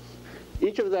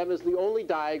 Each of them is the only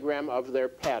diagram of their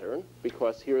pattern,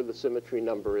 because here the symmetry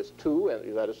number is 2,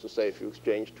 and that is to say if you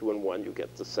exchange 2 and 1, you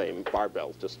get the same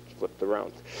barbell, just flipped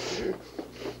around.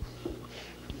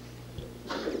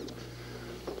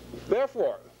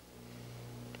 Therefore,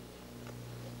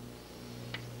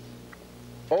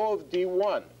 O of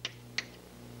D1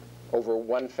 over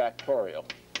 1 factorial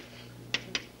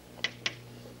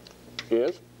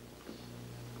is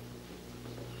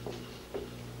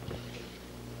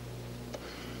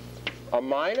a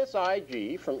minus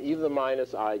IG from e to the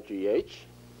minus IGH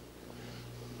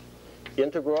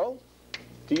integral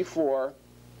D4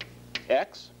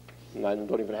 x, and I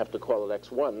don't even have to call it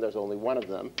x1, there's only one of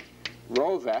them,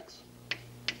 rho of x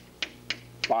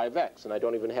 5x, and I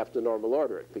don't even have to normal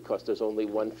order it because there's only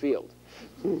one field.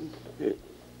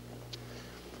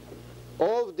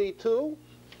 O of D2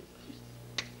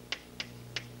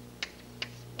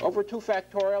 over 2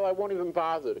 factorial, I won't even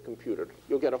bother to compute it.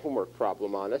 You'll get a homework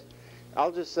problem on it.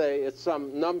 I'll just say it's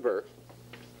some number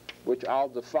which I'll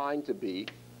define to be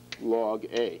log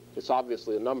A. It's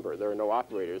obviously a number. There are no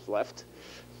operators left.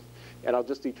 And I'll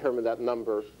just determine that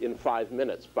number in 5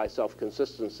 minutes by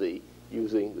self-consistency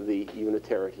using the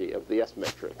unitarity of the S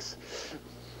matrix.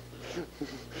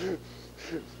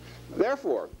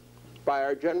 Therefore, by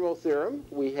our general theorem,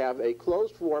 we have a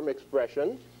closed form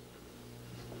expression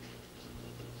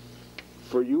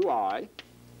for ui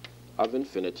of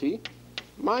infinity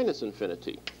minus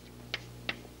infinity.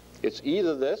 It's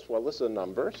either this, well, this is a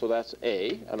number, so that's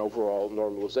A, an overall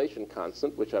normalization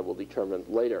constant, which I will determine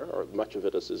later, or much of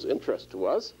it is interest to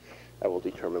us. I will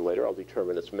determine later. I'll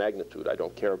determine its magnitude. I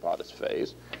don't care about its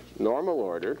phase. Normal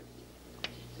ordered,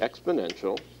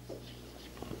 exponential,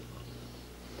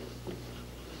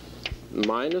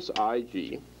 minus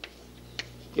IG,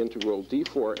 integral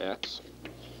D4x,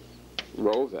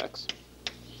 rho of x,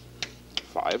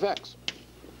 5x.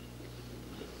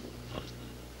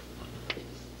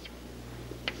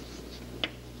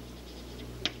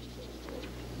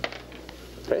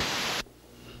 Okay.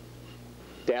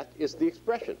 That is the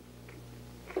expression,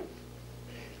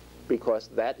 because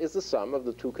that is the sum of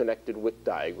the two connected Wick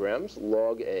diagrams,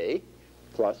 log A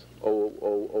plus O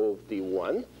of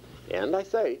D1, and I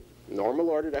say normal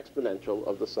ordered exponential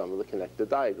of the sum of the connected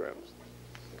diagrams.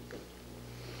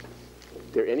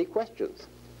 Are there any questions?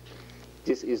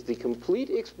 This is the complete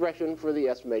expression for the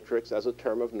S matrix as a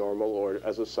term of normal order,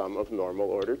 as a sum of normal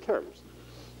ordered terms.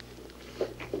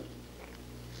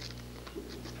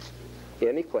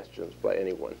 Any questions by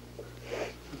anyone?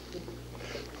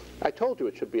 I told you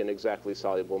it should be an exactly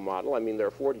soluble model. I mean, there are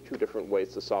 42 different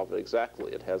ways to solve it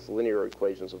exactly. It has linear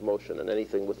equations of motion, and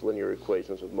anything with linear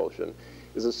equations of motion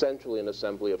is essentially an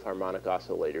assembly of harmonic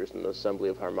oscillators, and the assembly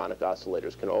of harmonic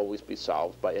oscillators can always be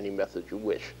solved by any method you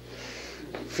wish.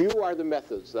 Few are the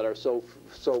methods that are so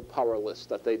powerless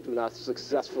that they do not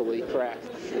successfully craft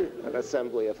an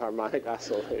assembly of harmonic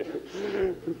oscillators.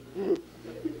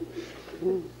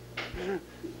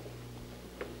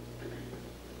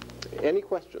 Any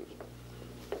questions?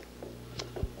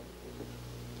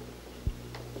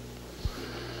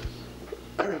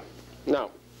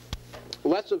 Now,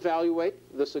 let's evaluate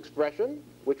this expression,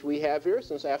 which we have here,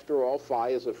 since after all, phi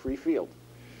is a free field.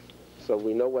 So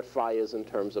we know what phi is in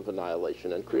terms of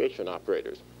annihilation and creation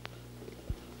operators.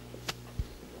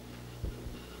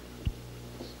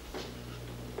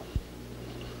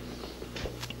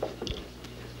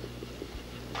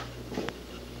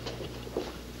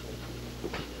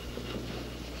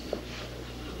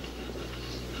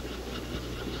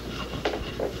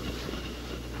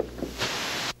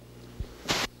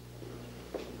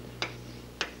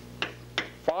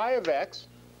 Phi of x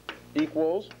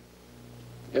equals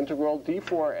integral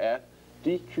d4x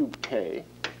d cubed k,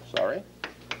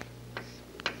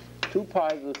 2 pi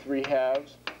to the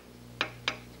 3/2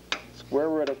 square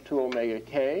root of 2 omega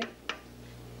k,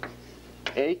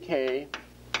 ak e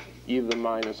to the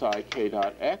minus ik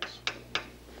dot x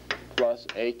plus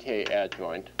ak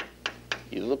adjoint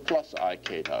e to the plus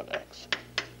ik dot x.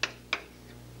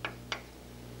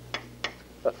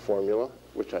 That formula,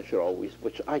 which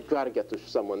I got to get to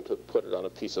someone to put it on a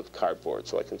piece of cardboard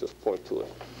so I can just point to it.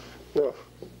 No.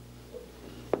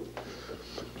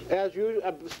 As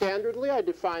standardly, I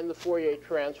define the Fourier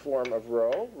transform of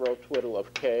rho twiddle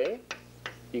of k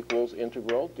equals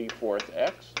integral d4th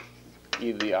x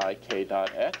e to the ik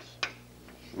dot x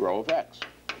rho of x.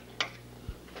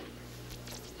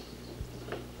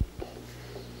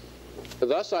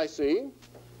 Thus I see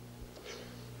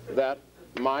that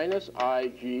minus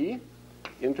ig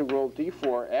integral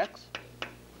d4x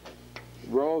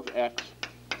rho of x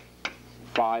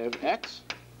phi of x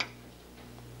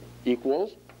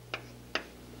equals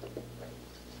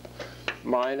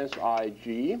minus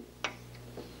ig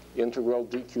integral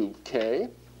d cubed k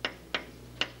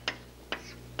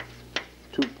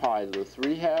 2 pi to the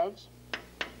 3/2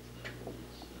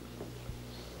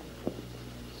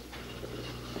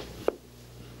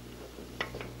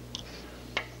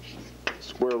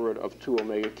 square root of 2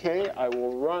 omega k. I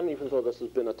will run, even though this has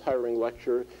been a tiring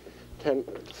lecture,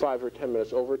 5 or 10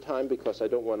 minutes overtime, because I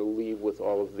don't want to leave with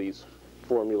all of these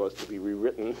formulas to be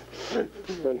rewritten for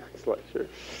the next lecture.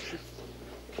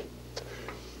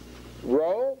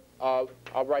 Rho of,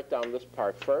 I'll write down this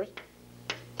part first,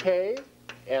 k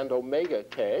and omega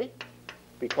k,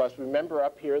 because remember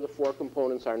up here the 4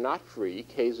 components are not free.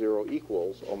 K0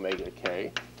 equals omega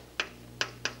k.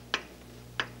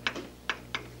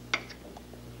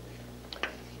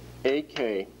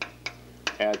 AK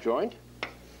adjoint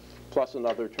plus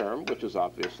another term, which is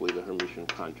obviously the Hermitian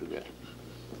conjugate.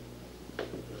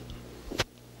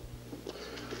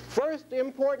 First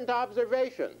important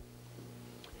observation.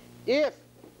 If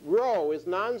rho is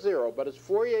non-zero, but its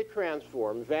Fourier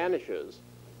transform vanishes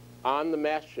on the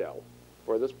mass shell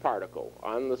for this particle,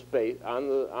 on the space, on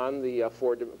the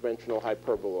 4-dimensional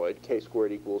hyperboloid, k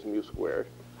squared equals mu squared,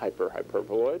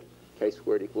 hyperboloid, k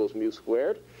squared equals mu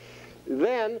squared,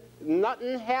 then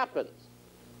nothing happens.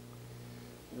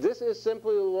 This is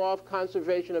simply the law of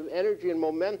conservation of energy and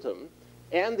momentum,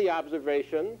 and the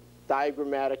observation,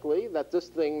 diagrammatically, that this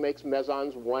thing makes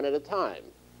mesons one at a time.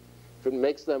 If it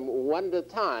makes them one at a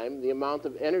time, the amount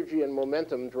of energy and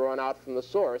momentum drawn out from the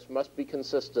source must be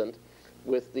consistent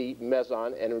with the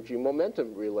meson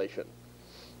energy-momentum relation.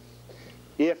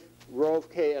 If rho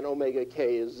of k and omega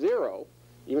k is 0,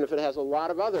 even if it has a lot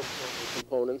of other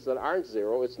components that aren't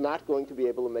 0, it's not going to be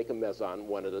able to make a meson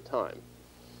one at a time.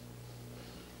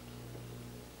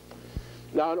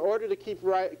 Now, in order to keep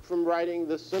from writing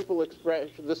this simple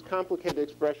expression, this complicated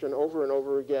expression over and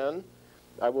over again,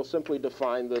 I will simply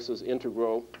define this as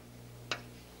integral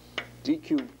d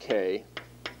cubed k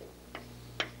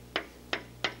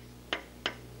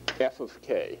f of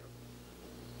k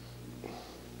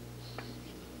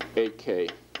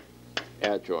ak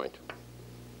adjoint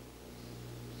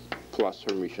plus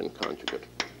Hermitian conjugate,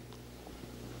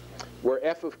 where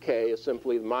f of k is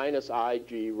simply minus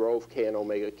ig rho of k and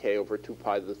omega k over 2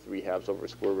 pi to the 3/2 over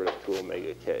square root of 2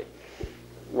 omega k.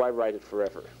 Why write it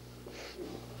forever?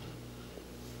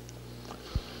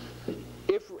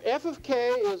 If f of k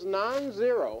is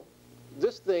non-zero,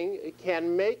 this thing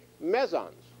can make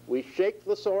mesons. We shake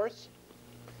the source,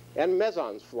 and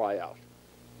mesons fly out.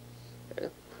 Okay.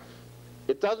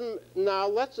 It doesn't. Now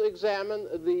let's examine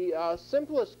the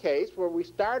simplest case, where we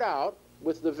start out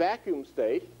with the vacuum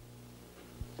state,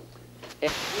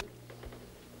 And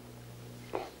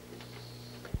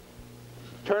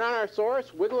turn on our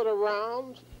source, wiggle it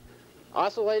around,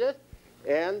 oscillate it,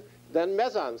 and then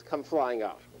mesons come flying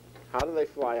out. How do they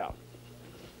fly out?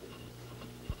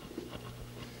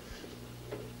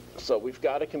 So we've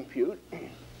got to compute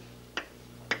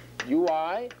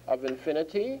ui of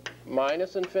infinity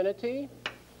minus infinity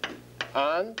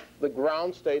on the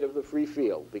ground state of the free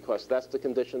field, because that's the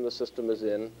condition the system is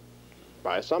in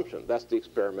by assumption. That's the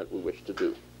experiment we wish to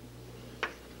do.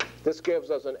 This gives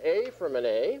us an a from an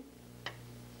a,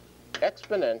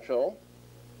 exponential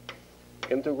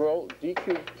integral d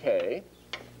cubed k,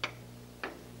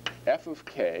 f of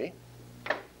k,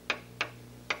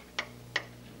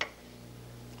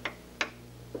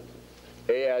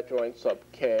 a adjoint sub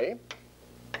k,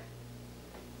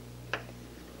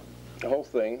 the whole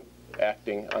thing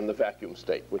acting on the vacuum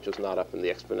state, which is not up in the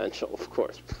exponential, of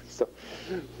course. So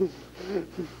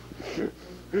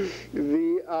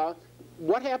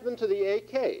what happened to the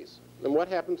AKs? And what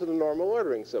happened to the normal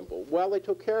ordering symbol? Well, they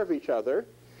took care of each other.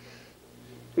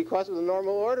 Because of the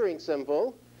normal ordering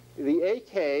symbol, the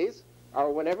AKs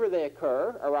are, whenever they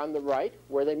occur, are on the right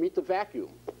where they meet the vacuum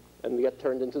and get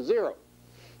turned into 0.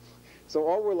 So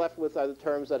all we're left with are the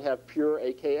terms that have pure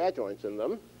AK adjoints in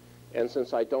them. And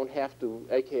since I don't have to,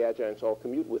 AK adjoints all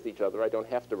commute with each other, I don't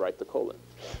have to write the colon.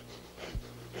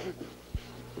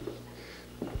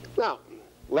 Now,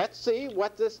 let's see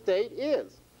what this state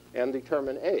is and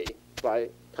determine A by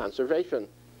conservation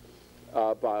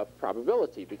by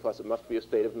probability, because it must be a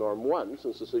state of norm 1,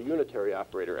 since it's a unitary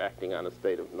operator acting on a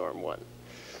state of norm 1.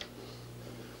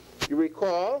 You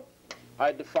recall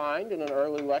I defined in an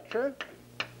early lecture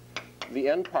the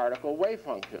n-particle wave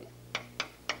function,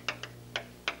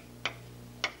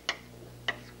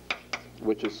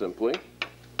 which is simply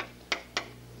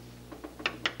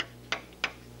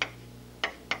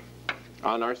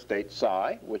on our state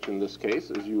psi, which in this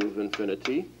case is u of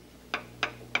infinity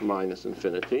minus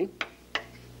infinity,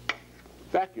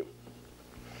 vacuum.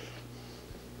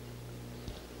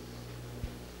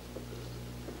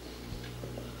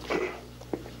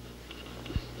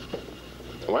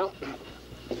 Well,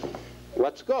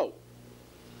 let's go.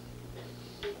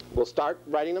 We'll start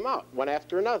writing them out, one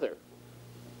after another.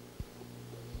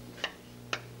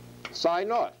 Psi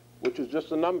naught, which is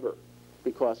just a number,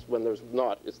 because when there's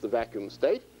naught, it's the vacuum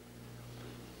state.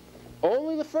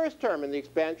 Only the first term in the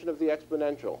expansion of the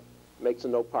exponential makes a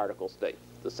no-particle state.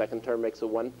 The second term makes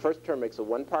first term makes a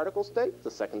one-particle state. The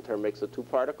second term makes a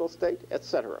two-particle state,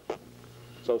 etc.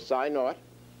 So psi naught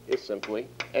is simply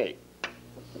A.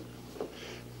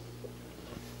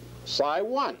 Psi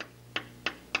 1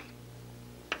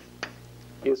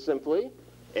 is simply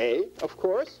A, of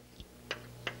course,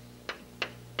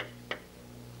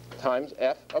 times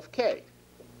f of k.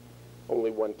 Only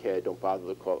one k, I don't bother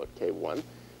to call it k1,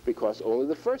 because only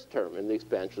the first term in the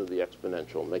expansion of the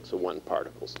exponential makes a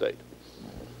one-particle state.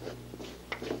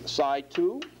 Psi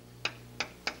 2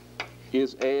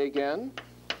 is A again,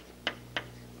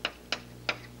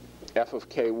 f of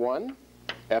k1,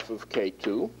 f of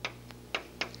k2,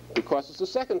 because it's the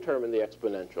second term in the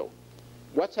exponential.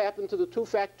 What's happened to the 2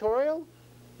 factorial?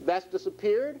 That's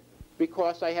disappeared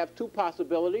because I have two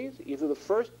possibilities. Either the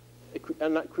first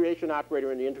creation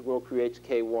operator in the integral creates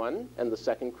k1 and the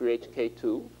second creates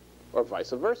k2, or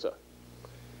vice versa.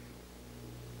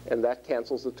 And that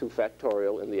cancels the 2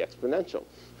 factorial in the exponential.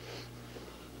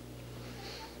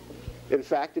 In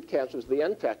fact, it cancels the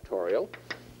n factorial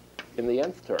in the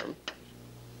nth term.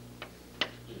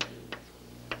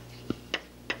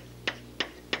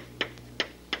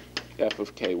 F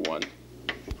of k1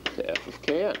 to f of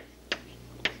kn.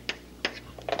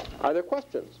 Are there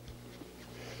questions?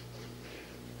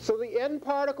 So the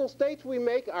n-particle states we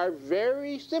make are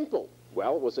very simple.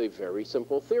 Well, it was a very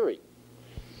simple theory.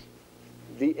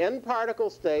 The n-particle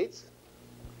states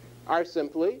are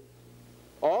simply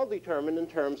all determined in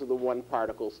terms of the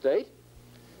one-particle state,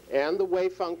 and the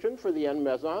wave function for the n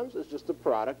mesons is just the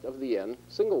product of the n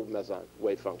single meson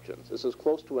wave functions. This is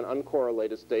close to an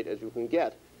uncorrelated state as you can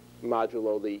get,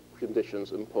 modulo the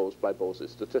conditions imposed by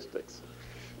Bose's statistics.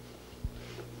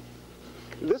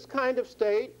 This kind of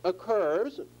state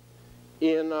occurs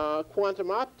in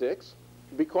quantum optics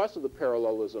because of the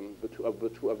parallelism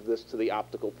of this to the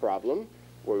optical problem,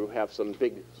 where you have some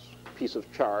big piece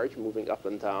of charge moving up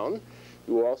and down.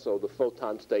 You also, the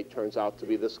photon state turns out to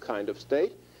be this kind of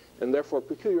state, and therefore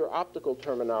peculiar optical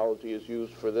terminology is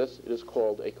used for this. It is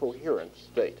called a coherent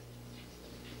state.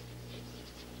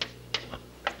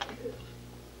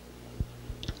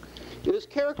 It is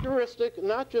characteristic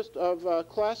not just of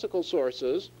classical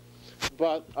sources,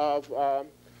 but of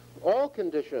all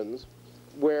conditions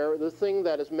where the thing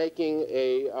that is making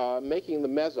the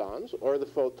mesons, or the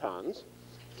photons,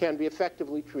 can be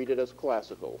effectively treated as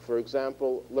classical. For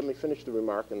example, let me finish the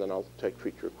remark and then I'll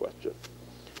treat your question.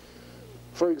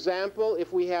 For example,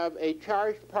 if we have a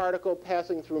charged particle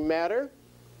passing through matter,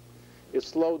 it's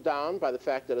slowed down by the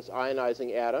fact that it's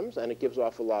ionizing atoms and it gives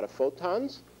off a lot of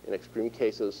photons, in extreme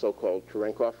cases so-called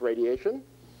Cherenkov radiation.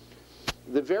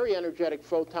 The very energetic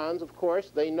photons, of course,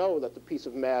 they know that the piece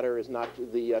of matter is not,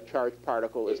 the charged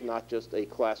particle is not just a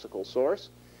classical source,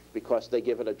 because they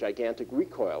give it a gigantic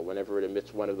recoil whenever it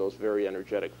emits one of those very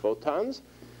energetic photons.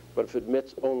 But if it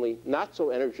emits only not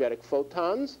so energetic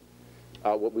photons,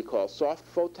 what we call soft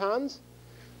photons,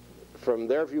 from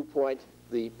their viewpoint,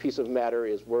 the piece of matter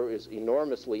is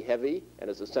enormously heavy and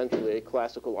is essentially a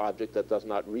classical object that does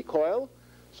not recoil.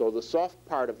 So the soft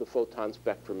part of the photon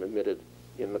spectrum emitted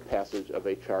in the passage of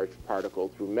a charged particle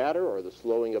through matter, or the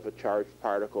slowing of a charged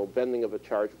particle, bending of a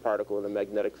charged particle in a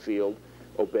magnetic field,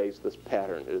 obeys this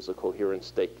pattern. It is a coherent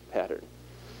state pattern.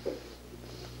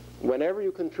 Whenever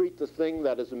you can treat the thing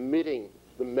that is emitting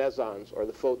the mesons or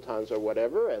the photons or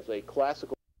whatever as a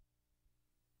classical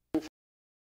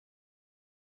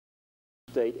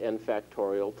state n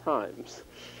factorial times,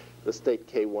 the state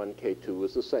k1, k2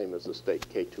 is the same as the state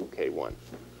k2, k1.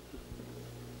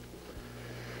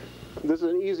 This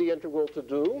is an easy integral to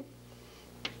do.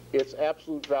 Its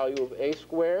absolute value of a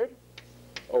squared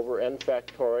over n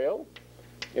factorial,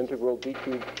 integral d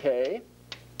cubed k,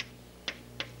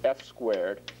 f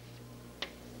squared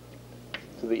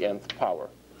to the nth power.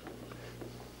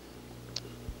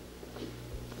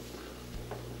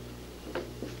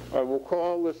 I will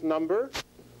call this number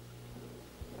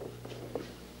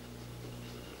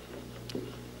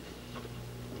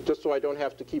just so I don't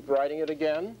have to keep writing it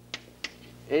again.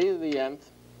 A to the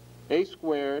nth, a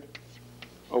squared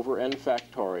over n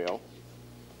factorial,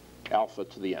 alpha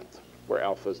to the nth, where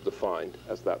alpha is defined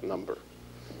as that number.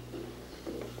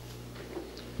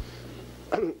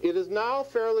 It is now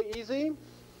fairly easy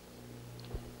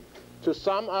to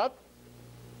sum up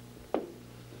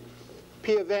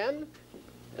P of n,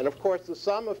 and of course the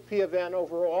sum of P of n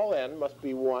over all n must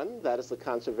be 1. That is the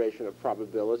conservation of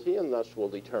probability, and thus will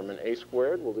determine a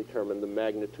squared, will determine the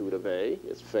magnitude of a.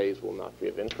 Its phase will not be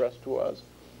of interest to us.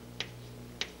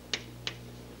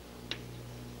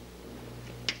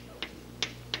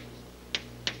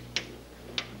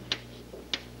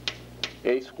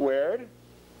 A squared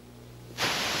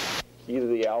e to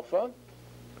the alpha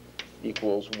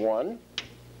equals 1,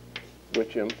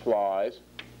 which implies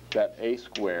that a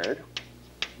squared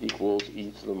equals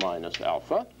e to the minus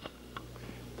alpha.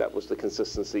 That was the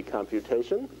consistency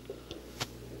computation.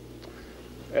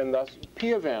 And thus,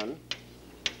 P of n,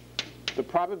 the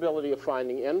probability of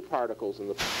finding n particles in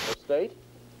the final state,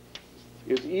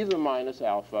 is e to the minus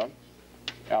alpha,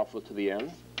 alpha to the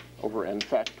n, over n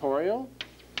factorial,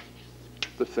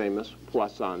 the famous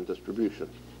Poisson distribution.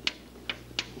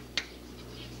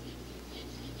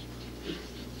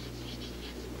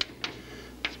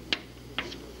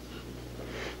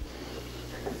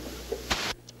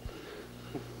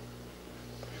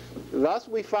 Thus,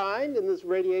 we find in this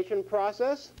radiation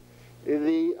process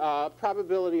the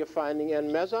probability of finding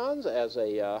n mesons, as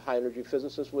a high-energy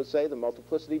physicist would say, the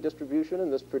multiplicity distribution in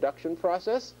this production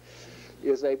process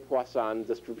is a Poisson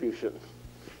distribution.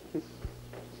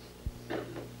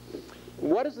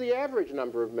 What is the average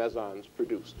number of mesons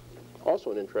produced?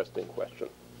 Also an interesting question.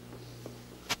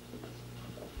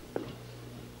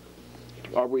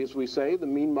 Are we, as we say, the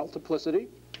mean multiplicity?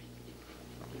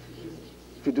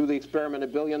 If you do the experiment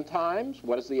 1 billion times,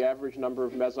 what is the average number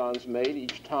of mesons made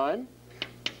each time?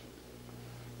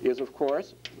 Is, of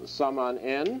course, the sum on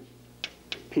n,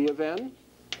 P of n,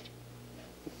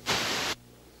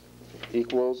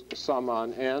 equals sum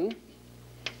on n,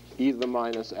 e to the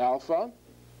minus alpha,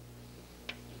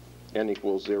 n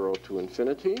equals 0 to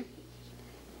infinity,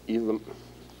 e to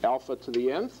the alpha to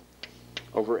the nth,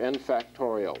 over n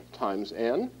factorial times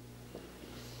n,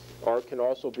 or it can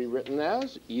also be written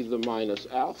as e to the minus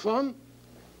alpha,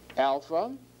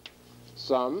 alpha,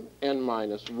 sum n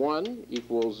minus 1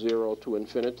 equals 0 to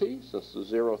infinity, since the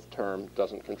 0th term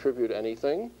doesn't contribute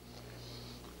anything,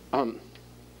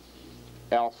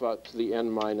 alpha to the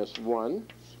n minus 1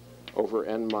 over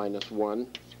n minus 1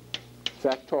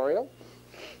 factorial,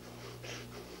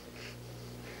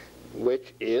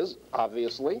 which is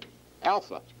obviously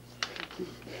alpha.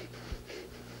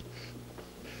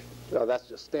 No, that's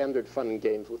just standard fun and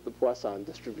games with the Poisson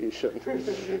distribution.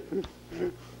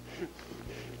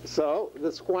 So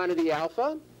this quantity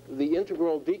alpha, the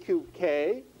integral d cubed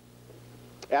k,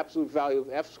 absolute value of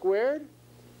f squared,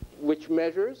 which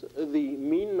measures the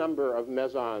mean number of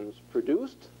mesons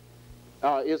produced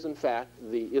is in fact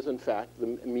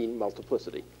the mean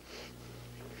multiplicity.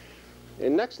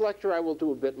 In next lecture, I will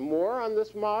do a bit more on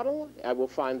this model. I will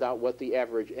find out what the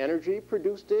average energy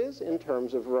produced is in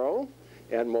terms of rho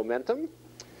and momentum.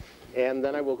 And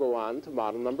then I will go on to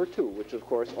model number 2, which of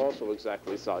course also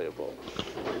exactly soluble.